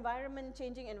 The environment,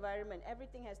 changing environment,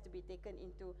 everything has to be taken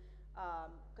into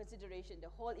consideration, the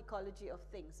whole ecology of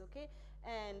things, okay?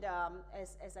 And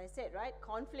as I said, right,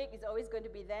 conflict is always going to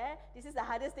be there. This is the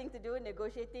hardest thing to do,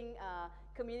 negotiating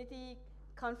community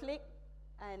conflict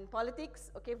and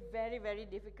politics, okay? Very, very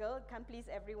difficult. Can't please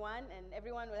everyone, and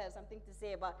everyone will have something to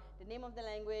say about the name of the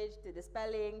language, to the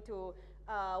spelling, to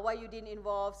why you didn't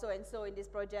involve so and so in this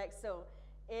project. So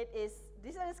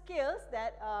these are the skills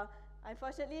that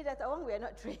unfortunately, that's one we are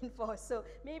not trained for. So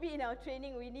maybe in our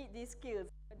training, we need these skills,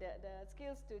 the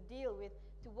skills to deal with,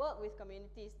 to work with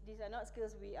communities. These are not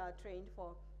skills we are trained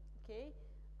for, okay?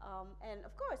 And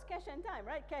of course, cash and time,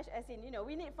 right? Cash as in,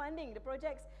 we need funding, the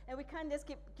projects, and we can't just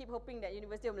keep hoping that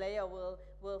University of Malaya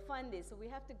will fund this. So we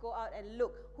have to go out and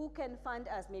look who can fund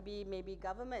us, maybe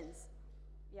governments.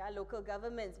 Yeah, local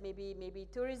governments, maybe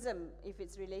tourism if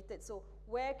it's related. So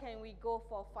where can we go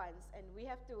for funds? And we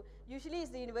have to, usually it's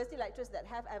the university lecturers that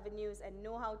have avenues and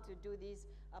know how to do these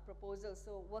proposals.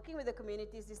 So working with the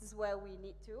communities, this is where we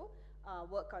need to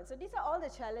work on. So these are all the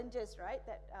challenges, right,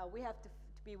 that we have to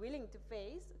be willing to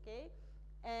face, okay?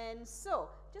 And so,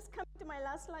 just coming to my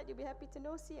last slide, you'll be happy to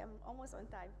know, see, I'm almost on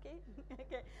time, okay?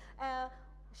 Okay.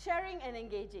 Sharing and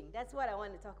engaging, that's what I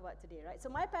want to talk about today, right? So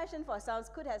my passion for sounds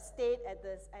could have stayed at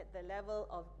the level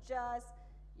of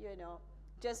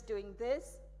just doing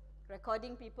this,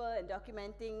 recording people and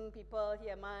documenting people.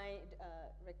 Here am I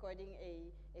recording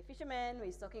a fisherman who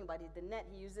is talking about the net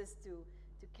he uses to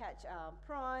catch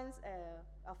prawns,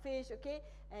 or fish, okay?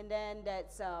 And then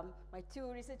that's my two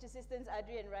research assistants,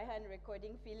 Adri and Raihan,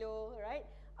 recording Philo, right?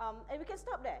 And we can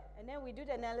stop there. And then we do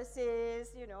the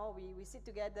analysis, we sit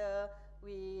together,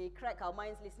 we crack our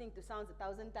minds listening to sounds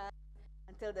 1,000 times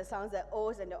until the sounds are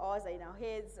O's and the O's are in our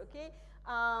heads, okay?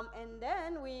 And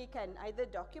then we can either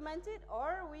document it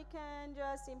or we can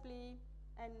just simply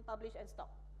publish and stop.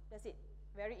 That's it.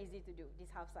 Very easy to do, this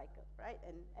half cycle, right?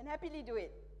 And happily do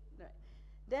it. Right.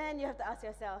 Then you have to ask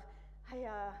yourself,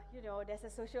 there's a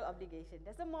social obligation,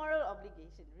 there's a moral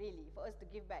obligation, really, for us to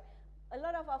give back. A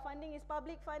lot of our funding is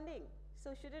public funding,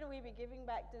 so shouldn't we be giving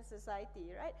back to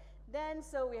society, right? Then,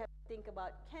 so we have to think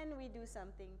about, can we do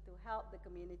something to help the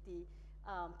community,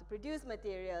 to produce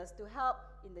materials, to help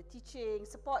in the teaching,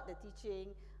 support the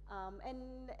teaching,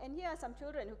 and here are some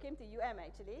children who came to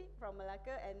actually, from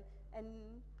Malacca, and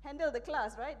handle the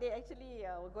class, right? They actually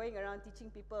were going around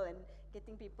teaching people and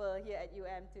getting people here at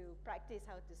to practice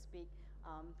how to speak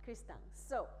Kristang.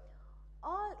 So,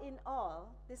 all in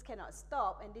all, this cannot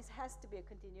stop, and this has to be a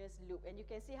continuous loop. And you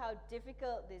can see how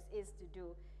difficult this is to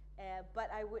do. But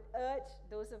I would urge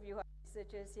those of you who are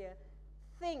researchers here,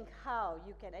 think how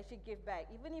you can actually give back.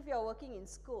 Even if you're working in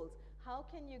schools, how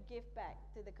can you give back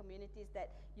to the communities that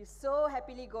you so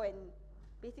happily go and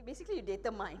basically you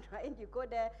data mine, right? You go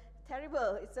there,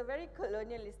 terrible. It's a very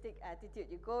colonialistic attitude.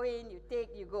 You go in, you take,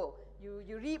 you go.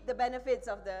 You reap the benefits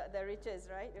of the riches,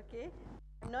 right? Okay.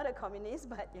 I'm not a communist,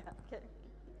 but yeah. Okay.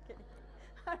 Okay.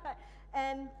 All right.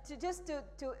 And to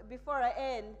before I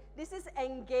end, this is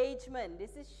engagement.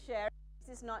 This is sharing.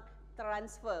 This is not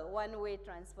transfer, one-way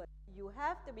transfer. You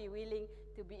have to be willing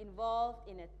to be involved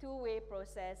in a two-way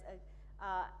process.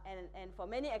 And for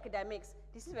many academics,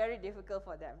 this is very difficult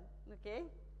for them. Okay?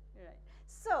 All right.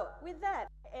 So, with that,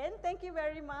 and thank you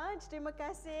very much. Terima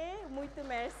kasih. Muito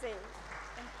merci.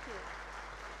 Thank you.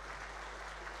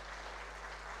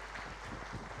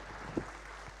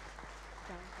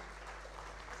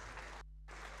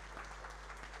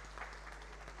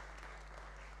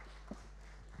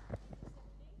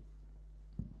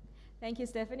 Thank you,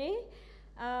 Stephanie.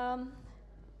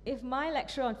 If my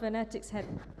lecture on phonetics had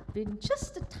been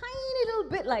just a tiny little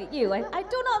bit like you, I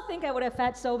do not think I would have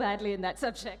fared so badly in that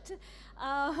subject.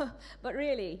 But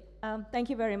really, thank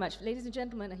you very much. Ladies and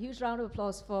gentlemen, a huge round of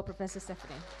applause for Professor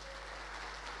Stephanie.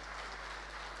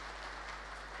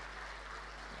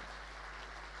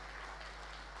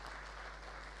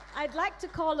 I'd like to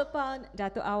call upon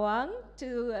Dato' Awang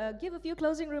to give a few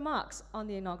closing remarks on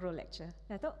the inaugural lecture.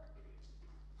 Dato'?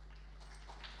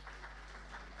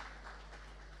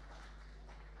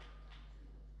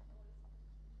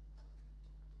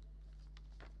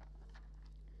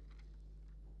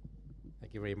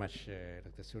 Thank you very much,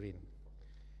 Dr. Surin.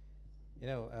 You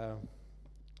know,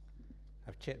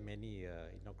 I've chaired many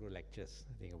inaugural lectures,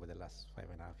 I think, over the last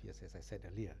 5.5 years, as I said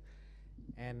earlier.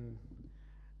 And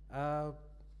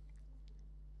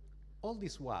all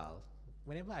this while,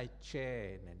 whenever I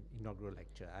chair an inaugural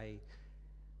lecture,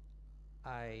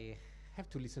 I have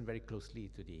to listen very closely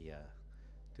to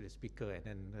the speaker and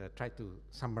then try to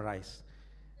summarize.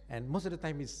 And most of the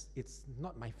time, it's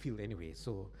not my field anyway,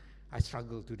 so I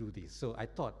struggle to do this. So I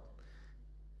thought,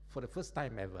 for the first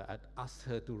time ever, I'd ask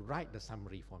her to write the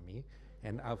summary for me,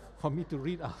 and for me to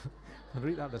read out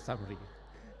the summary.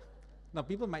 Now,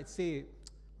 people might say,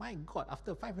 my God,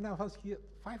 after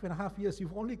 5.5 years,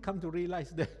 you've only come to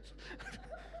realize that.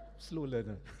 Slow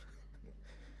learner.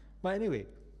 But anyway,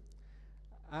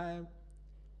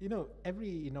 you know,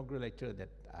 every inaugural lecture that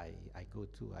I go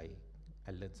to, I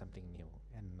learn something new.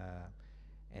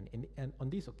 And on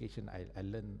this occasion, I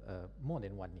learned more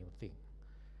than one new thing.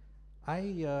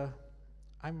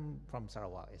 I'm from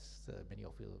Sarawak, as many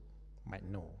of you might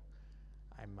know.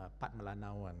 I'm part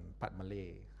Melanau and part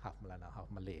Malay, half Melanau,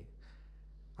 half Malay.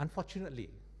 Unfortunately,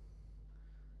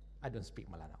 I don't speak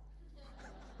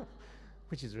Melanau,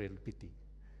 which is really pity.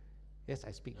 Yes,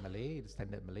 I speak Malay, the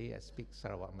standard Malay. I speak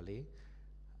Sarawak Malay.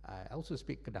 I also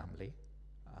speak Kedah Malay.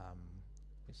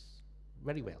 It's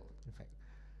very well, in fact.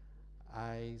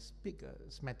 I speak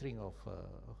a smattering of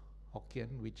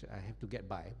Hokkien, which I have to get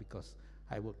by because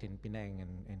I worked in Penang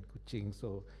and Kuching.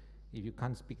 So if you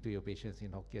can't speak to your patients in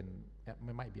Hokkien,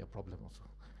 it might be a problem also.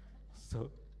 So,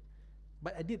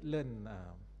 but I did learn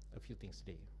a few things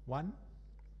today. One,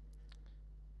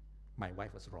 my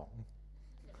wife was wrong.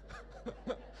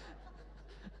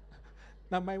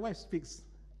 Now my wife speaks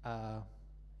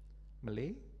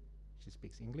Malay, she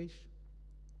speaks English,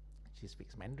 she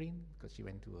speaks Mandarin because she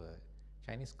went to a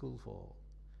Chinese school for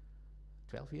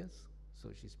 12 years, so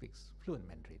she speaks fluent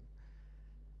Mandarin.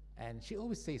 And she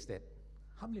always says that,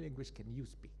 how many languages can you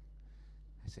speak?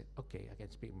 I said, okay, I can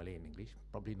speak Malay and English,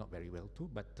 probably not very well too,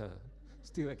 but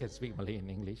still I can speak Malay and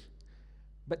English.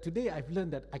 But today I've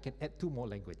learned that I can add 2 more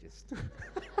languages.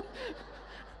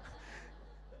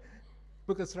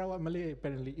 Because Sarawak Malay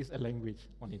apparently is a language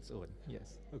on its own.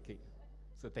 Yes, okay.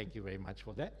 So thank you very much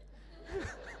for that.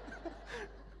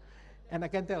 And I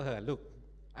can tell her, look,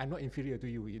 I'm not inferior to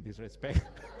you in this respect.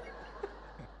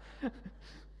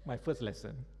 My first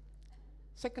lesson.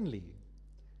 Secondly,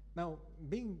 now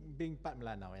being part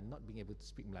Melanau and not being able to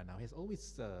speak Melanau has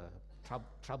always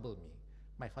troubled me.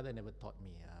 My father never taught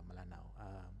me Melanau,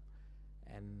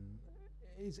 and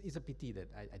it's a pity that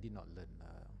I did not learn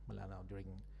Melanau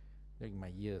during my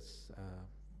years,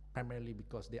 primarily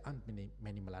because there aren't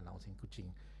many Melanaus in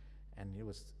Kuching. And it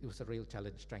was a real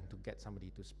challenge trying to get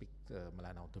somebody to speak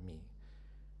Melanau to me.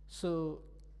 So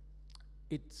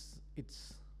it's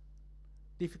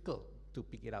difficult to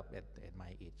pick it up at my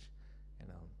age. You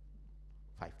know,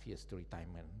 5 years to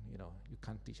retirement. You know, you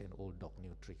can't teach an old dog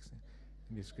new tricks.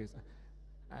 In this case,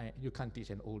 you can't teach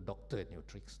an old doctor new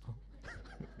tricks.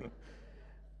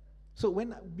 So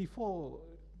before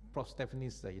Prof.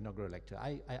 Stephanie's inaugural lecture,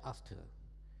 I asked her,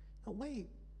 why?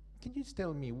 Can you just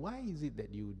tell me, why is it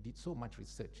that you did so much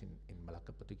research in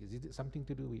Malacca Portuguese? Is it something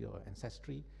to do with your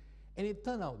ancestry? And it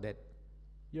turned out that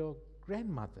your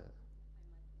grandmother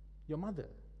Your mother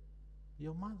is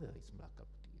Malacca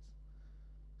Portuguese.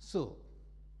 So,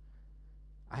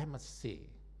 I must say,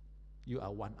 you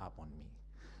are one up on me.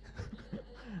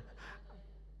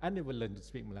 I never learned to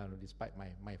speak Melanau despite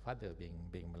my father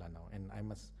being Melanau, and I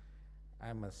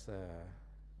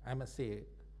must say,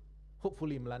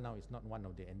 hopefully Melanau is not one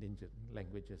of the endangered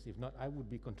languages. If not, I would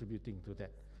be contributing to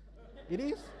that. It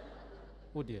is?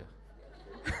 Oh dear.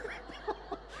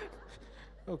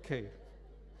 Okay.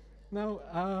 Now,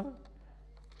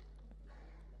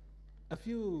 a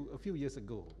few years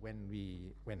ago,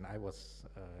 when I was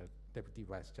Deputy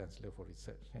Vice Chancellor for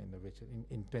Research and Innovation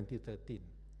in 2013,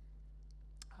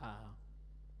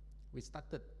 we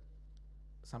started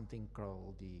something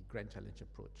called the Grand Challenge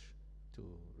approach to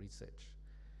research.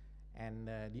 And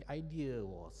the idea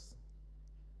was,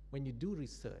 when you do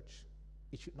research,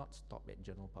 it should not stop at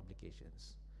journal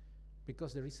publications,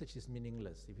 because the research is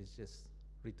meaningless if it's just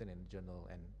written in a journal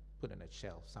and put on a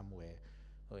shelf somewhere,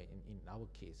 or in our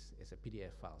case, as a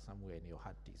PDF file somewhere in your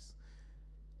hard disk.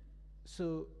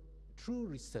 So true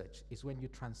research is when you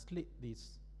translate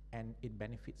this and it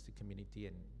benefits the community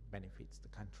and benefits the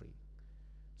country.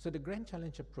 So the Grand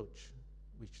Challenge approach,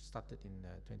 which started in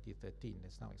 2013,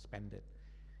 has now expanded.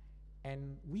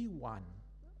 And we want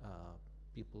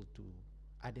people to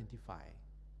identify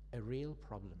a real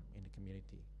problem in the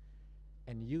community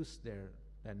and use their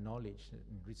knowledge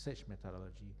and research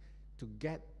methodology to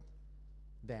get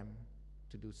them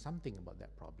to do something about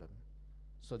that problem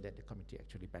so that the community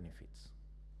actually benefits.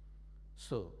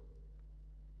 So,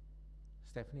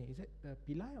 Stefanie, is it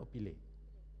Pillai or Pillai?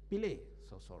 Pillai,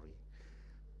 so sorry.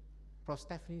 Prof.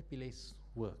 Stefanie Pillai's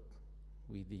work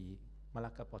with the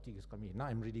Malacca Portuguese community, now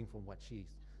I'm reading from what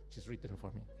she's written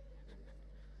for me.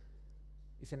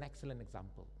 It's an excellent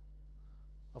example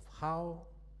of how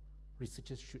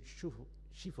researchers should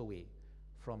shift away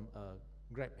from a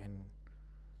grab and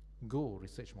go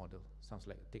research model, sounds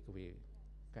like a takeaway,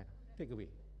 kind of takeaway,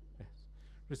 yes.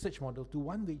 Research model to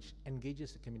one which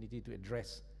engages the community to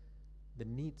address the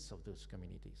needs of those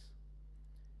communities.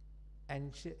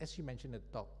 And as you mentioned at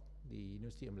the talk, the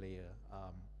University of Malaya,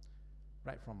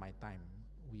 right from my time,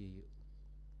 we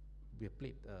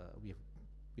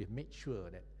have made sure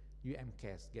that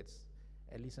UMCAS gets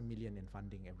at least $1 million in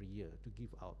funding every year to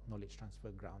give out knowledge transfer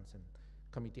grants and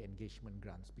community engagement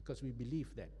grants, because we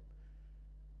believe that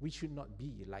we should not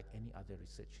be like any other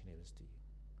research university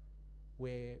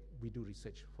where we do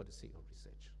research for the sake of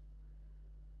research.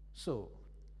 So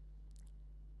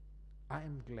I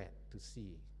am glad to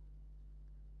see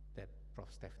that Prof.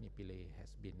 Stefanie Pillai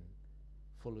has been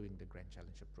following the Grand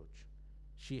Challenge approach.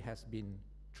 She has been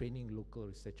training local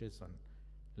researchers on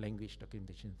language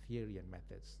documentation theory and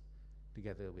methods,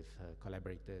 together with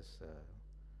collaborators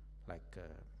like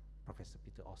Professor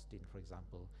Peter Austin, for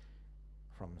example,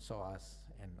 from SOAS,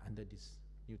 and under this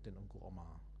Newton Ungku Omar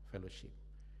Fellowship.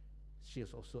 She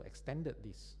has also extended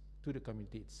this to the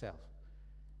community itself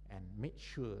and made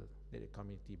sure that the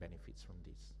community benefits from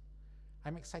this.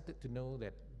 I'm excited to know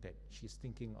that she's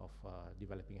thinking of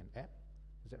developing an app,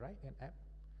 is that right, an app,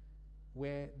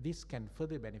 where this can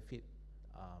further benefit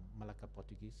Malacca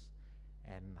Portuguese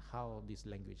and how this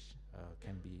language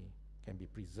can be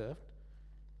preserved,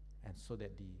 and so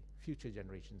that the future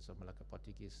generations of Malacca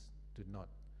Portuguese do not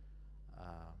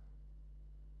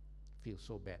feel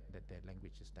so bad that their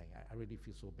language is dying. I really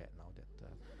feel so bad now that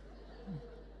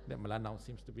that Melanau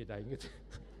seems to be dying.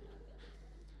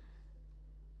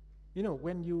 You know,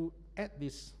 when you add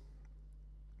this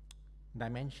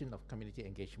dimension of community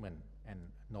engagement and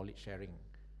knowledge sharing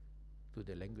to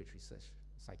the language research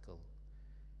cycle,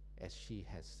 as she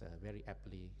has very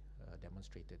aptly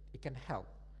demonstrated, it can help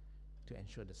to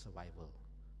ensure the survival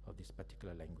of this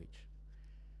particular language.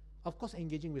 Of course,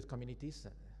 engaging with communities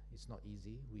is not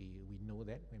easy. We know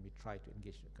that when we try to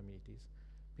engage with communities.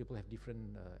 People have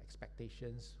different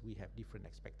expectations, we have different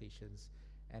expectations,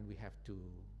 and we have to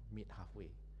meet halfway,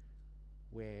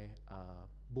 where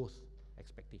both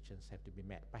expectations have to be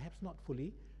met. Perhaps not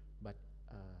fully, but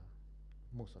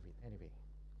most of it anyway.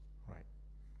 Right.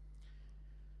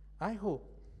 I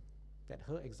hope that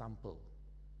her example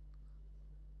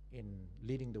in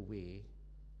leading the way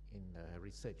in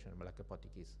research on Malacca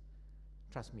Portuguese,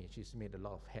 trust me, she's made a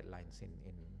lot of headlines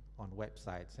on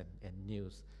websites and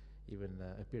news, even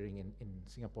appearing in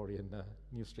Singaporean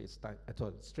news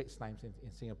Straits Times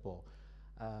in Singapore,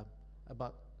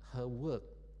 about her work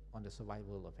on the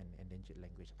survival of an endangered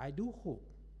language. I do hope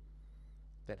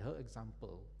that her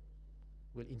example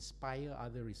will inspire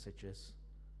other researchers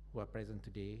who are present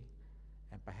today,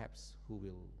 and perhaps who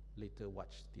will later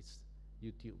watch this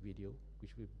YouTube video,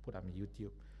 which we put on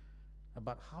YouTube,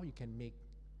 about how you can make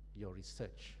your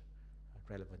research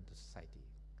relevant to society.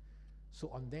 So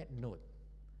on that note,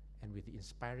 and with the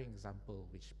inspiring example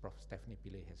which Prof. Stefanie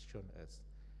Pillai has shown us,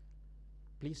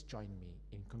 please join me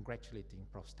in congratulating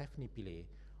Prof. Stefanie Pillai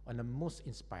on a most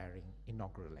inspiring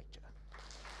inaugural lecture.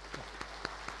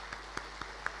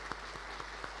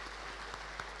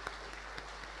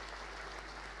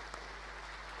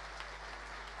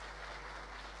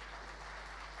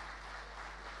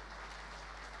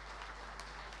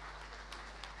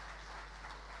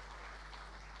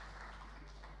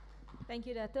 Thank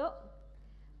you, Dato'.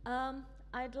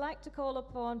 I'd like to call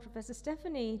upon Professor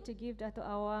Stefanie to give Dato'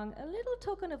 Awang a little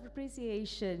token of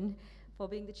appreciation for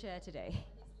being the chair today.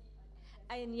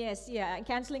 And yes,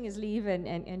 cancelling his leave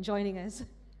and joining us.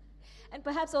 And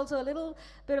perhaps also a little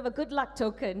bit of a good luck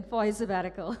token for his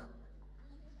sabbatical.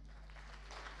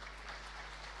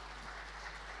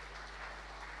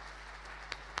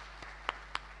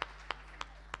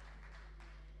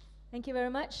 Thank you very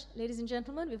much. Ladies and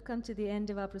gentlemen, we've come to the end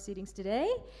of our proceedings today.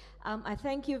 I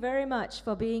thank you very much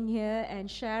for being here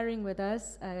and sharing with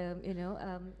us,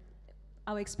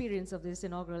 our experience of this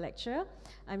inaugural lecture.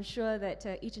 I'm sure that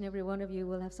each and every one of you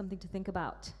will have something to think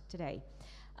about today.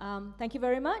 Thank you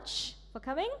very much for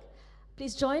coming.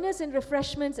 Please join us in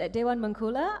refreshments at Dewan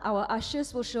Mangkula. Our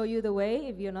ushers will show you the way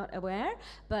if you're not aware.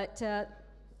 But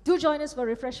do join us for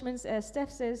refreshments. As Steph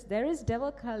says, there is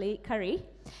devil curry.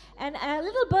 And a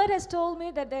little bird has told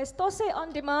me that there's Tose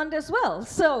on demand as well.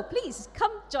 So please,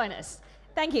 come join us.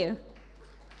 Thank you.